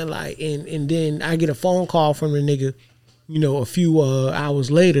saying? Like, and then I get a phone call from the nigga, a few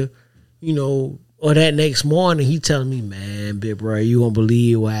hours later, or that next morning, he telling me, man, big bro, you won't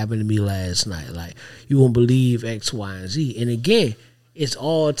believe what happened to me last night. Like, you won't believe X, Y, and Z. And again, it's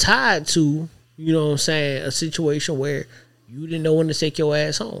all tied to, a situation where you didn't know when to take your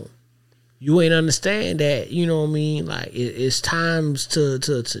ass home. You ain't understand that, Like, it's times to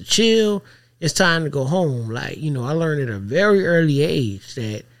chill. It's time to go home. Like, I learned at a very early age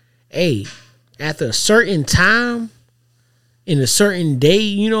that, hey, after a certain time, in a certain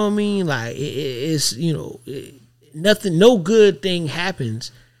day, Like, it's, nothing, no good thing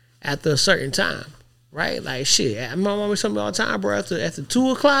happens after a certain time, right? Like, shit, my mom always tell me all the time, bro, after 2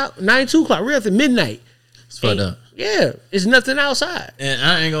 o'clock, 2 o'clock, we're after midnight. It's fucked up. Yeah, it's nothing outside. And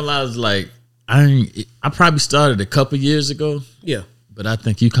I ain't gonna lie, it's like I probably started a couple years ago. Yeah, but I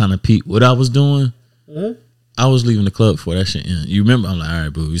think you kind of peeped what I was doing. Mm-hmm. I was leaving the club for that shit. You remember? I'm like, all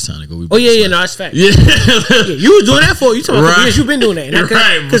right, boo, it's time to go. No, it's fact. Yeah. You was doing that for you. Talking about years you've been doing that,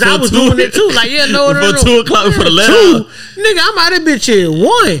 because I was doing it too. Like, no. 2 o'clock before the let out. Nigga, I'm out of bitch at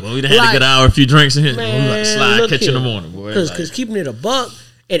 1. Well, we done had to get out a few drinks in here. Man, we like slide, catch you in the morning, boy. Because keeping it a buck,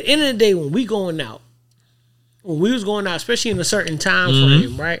 at the end of the day, when we going out, especially in a certain time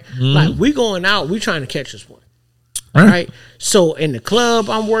frame, right? Like, we going out, we trying to catch this one. Right? So in the club,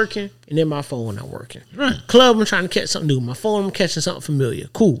 I'm working, and in my phone, I'm working. Right. Club, I'm trying to catch something new. My phone, I'm catching something familiar.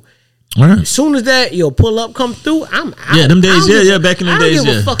 Cool. Right. As soon as that, pull up, come through, I'm out. Yeah, them days, back in the days, I don't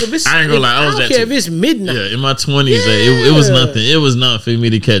give a fuck if it's, I ain't gonna lie, I don't care if it's midnight. Yeah, in my 20s, it was nothing. It was nothing for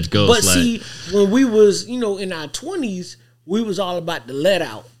me to catch ghosts. But see, when we was, in our 20s, we was all about the let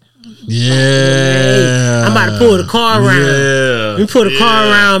out. Yeah, like, hey, I'm about to pull the car around. Yeah, we pull the car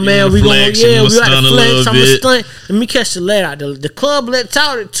around, man. We gonna, we got to flex. I'm gonna stunt. Let me catch the let out. The club lets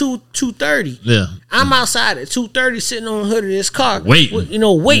out at 2:30. Yeah, I'm outside at 2:30, sitting on the hood of this car, waiting.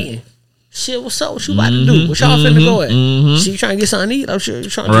 Waiting. Shit, what's up? What you about to do? What y'all finna go at? Shit, you trying to get something to eat? I'm sure you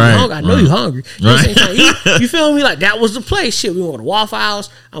trying to get hungry. I know you hungry. You feel me? Like, that was the place. Shit, we going to Waffle House.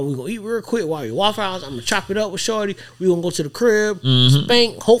 And we gonna eat real quick while you Waffle House. I'm gonna chop it up with Shorty. We gonna go to the crib,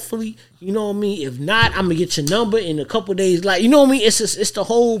 spank. Hopefully, you know what I mean. If not, I'm gonna get your number in a couple days. Like, you know what I mean. It's the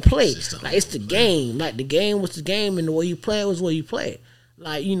whole play. Like, it's the game. Like, the game was the game, and the way you play it was the way you play it.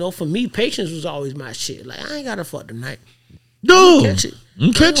 Like, for me, patience was always my shit. Like, I ain't gotta fuck tonight. No, catch it.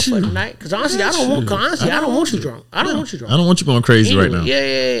 Catch you tonight, because honestly, I don't want you drunk. I don't want you drunk. I don't want you going crazy right now.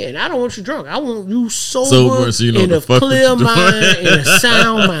 Yeah, and I don't want you drunk. I want you sober so you in a clear mind, in a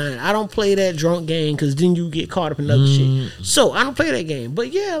sound mind. I don't play that drunk game, because then you get caught up in other shit. So I don't play that game.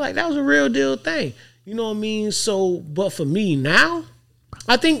 But yeah, like, that was a real deal thing. You know what I mean? So, but for me now,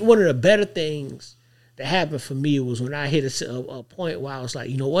 I think one of the better things that happened for me was when I hit a point where I was like,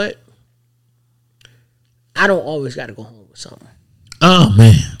 you know what? I don't always got to go home with something. Oh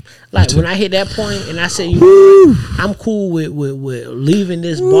man. Like when I hit that point and I said, you know what? I'm cool with leaving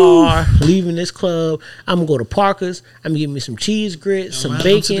this bar, leaving this club. I'm gonna go to Parker's. I'm gonna get me some cheese grits, some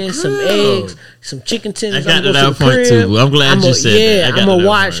bacon, some eggs, some chicken tenders. I got to that point too. I'm glad you said that. I'm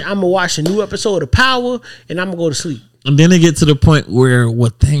gonna watch a new episode of Power, and I'm gonna go to sleep. And then they get to the point where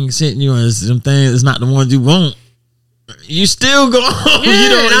what things hitting you is them things is not the ones you want. You still go home. Yeah, you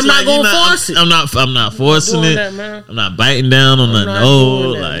know, I'm not gonna force it. I'm not forcing it. That, I'm not biting down on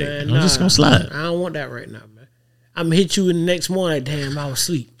nothing. I'm just gonna slide. I don't want that right now, man. I'm gonna hit you in the next morning. Like, damn, I was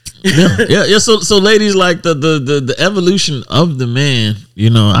asleep. yeah. So ladies, like the evolution of the man. You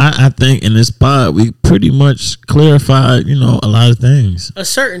know, I think in this pod we pretty much clarified. You know, a lot of things. A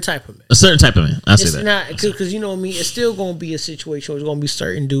certain type of man. I say that. Not because you know what I mean. It's still gonna be a situation where there's gonna be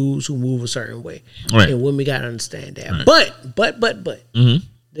certain dudes who move a certain way, right? And women gotta understand that. Right. But mm-hmm.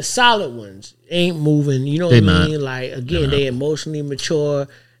 the solid ones ain't moving. You know what I mean? Like again, they emotionally mature.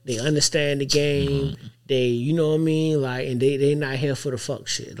 They understand the game. Mm-hmm. They, you know what I mean? Like, and they not here for the fuck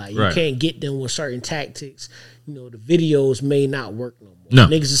shit. Like, you can't get them with certain tactics. You know, the videos may not work no more. No.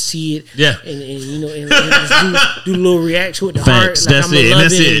 Niggas will see it. Yeah. And you know, and just do a little reaction with the heart. Like, that's it. And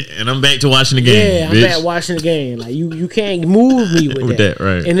that's it. And I'm back to watching the game. Yeah, I'm back watching the game. Like, you can't move me with that.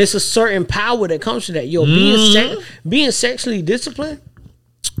 Right. And it's a certain power that comes to that. Yo, being sexually disciplined.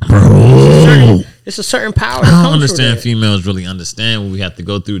 Bro. It's a certain power. I don't understand females really understand what we have to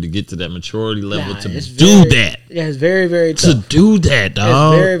go through to get to that maturity level to do that. Yeah, it's very, very tough. To do that,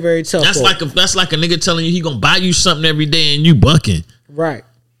 dog. It's very, very tough. That's like a nigga telling you he gonna buy you something every day and you bucking. Right.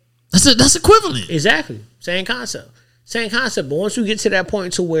 That's equivalent. Exactly. Same concept. But once you get to that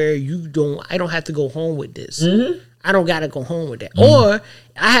point to where I don't have to go home with this. Mm-hmm. I don't gotta go home with that. Mm-hmm. Or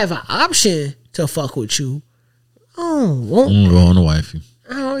I have an option to fuck with you. I don't want go on to wifey.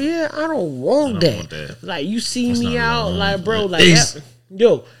 I don't want that. Like, you see me out, like, bro, like,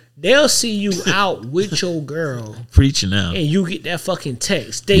 they'll see you out with your girl. Preaching out. And you get that fucking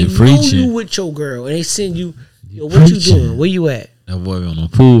text. They know you with your girl, and they send you, yo, what you doing? Where you at? That boy on a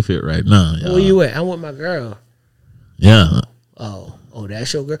pool fit right now, y'all. Where you at? I'm with my girl. Yeah. Oh,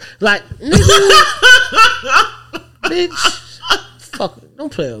 that's your girl? Like, nigga, bitch, fuck it. Don't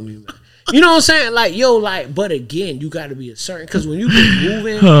play with me, man. You know what I'm saying? Like, yo, like, but again, you got to be a certain, because when you been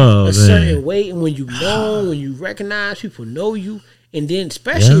moving certain way, and when you know, when you recognize, people know you, and then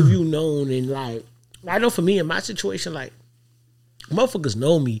especially if you known, and like, I know for me in my situation, like, motherfuckers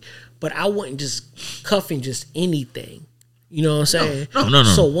know me, but I wouldn't just cuffing just anything. You know what I'm saying? No.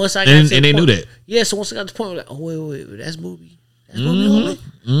 So once I got to the they point, knew that. Yeah, so once I got to the point, like, oh, wait, that's Boobie. That's Boobie.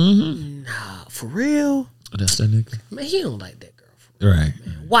 Mm-hmm. Nah, for real? That's that nigga. Man, he don't like that. Right.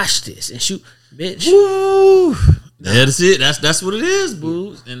 Man, watch this and shoot, bitch. Woo. That's it. That's what it is,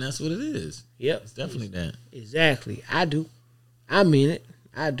 boos. And that's what it is. Yep. It's definitely that. Exactly. I do. I mean it.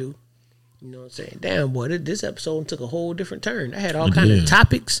 I do. You know what I'm saying? Damn, boy, this episode took a whole different turn. I had all kind of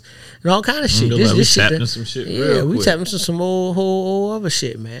topics and all kind of shit. We tapping some shit real quick. We tapping some whole other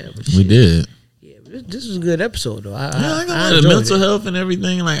shit, man. But we did. This was a good episode, though. I the mental health and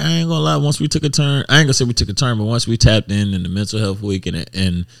everything. Like, I ain't gonna lie. Once we took a turn, I ain't gonna say we took a turn, but once we tapped in the mental health week and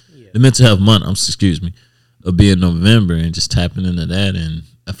the mental health month, of being November, and just tapping into that. And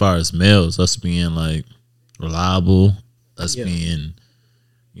as far as males, us being like reliable, us being,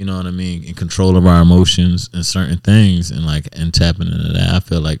 you know what I mean, in control of our emotions and certain things, and tapping into that, I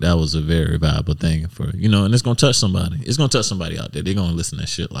feel like that was a very valuable thing for, you know, and it's gonna touch somebody. It's gonna touch somebody out there. They're gonna listen to that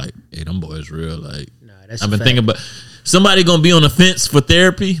shit like, hey, them boys real. Like, I've been thinking about somebody gonna be on the fence for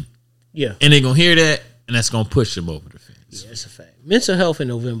therapy. Yeah. And they gonna hear that, and that's gonna push them over the fence. Yeah, that's a fact. Mental health in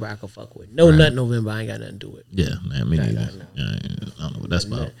November I can fuck with. Nut November, I ain't got nothing to do with. Yeah, man, me neither. I don't know what that's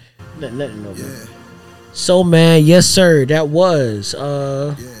about. Nothing November. Yeah. So, man, yes, sir. That was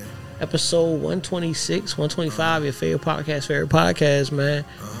episode 126, 125, your favorite podcast, man.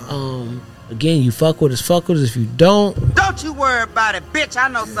 Again, you fuck with us. If you don't you worry about it, bitch. I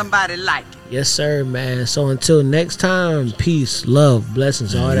know somebody like it. Yes, sir, man. So until next time, peace, love,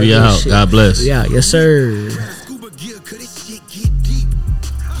 blessings, all that we good out. shit. God bless. We out. Yes, sir.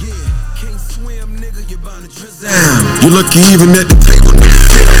 You lucky even at the table.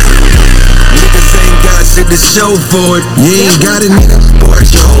 Niggas ain't got shit to show for it. You ain't got it, nigga. What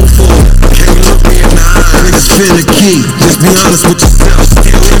you hold for it? Can't look me in the eye. Niggas finna key. Just be honest with yourself.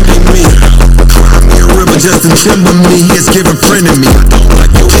 Still envy me. Climb me a river just to timber me. It's giving friend of me. I don't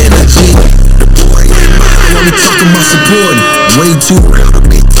like your energy. The boy ain't mine. Only talking about supporting. Way too real to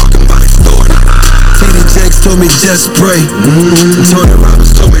be talking about extorting. TD Jakes told me just pray. Tony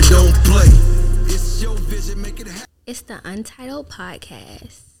Robbins told me don't play. It's the Untitled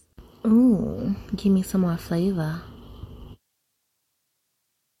Podcast. Ooh, give me some more flavor.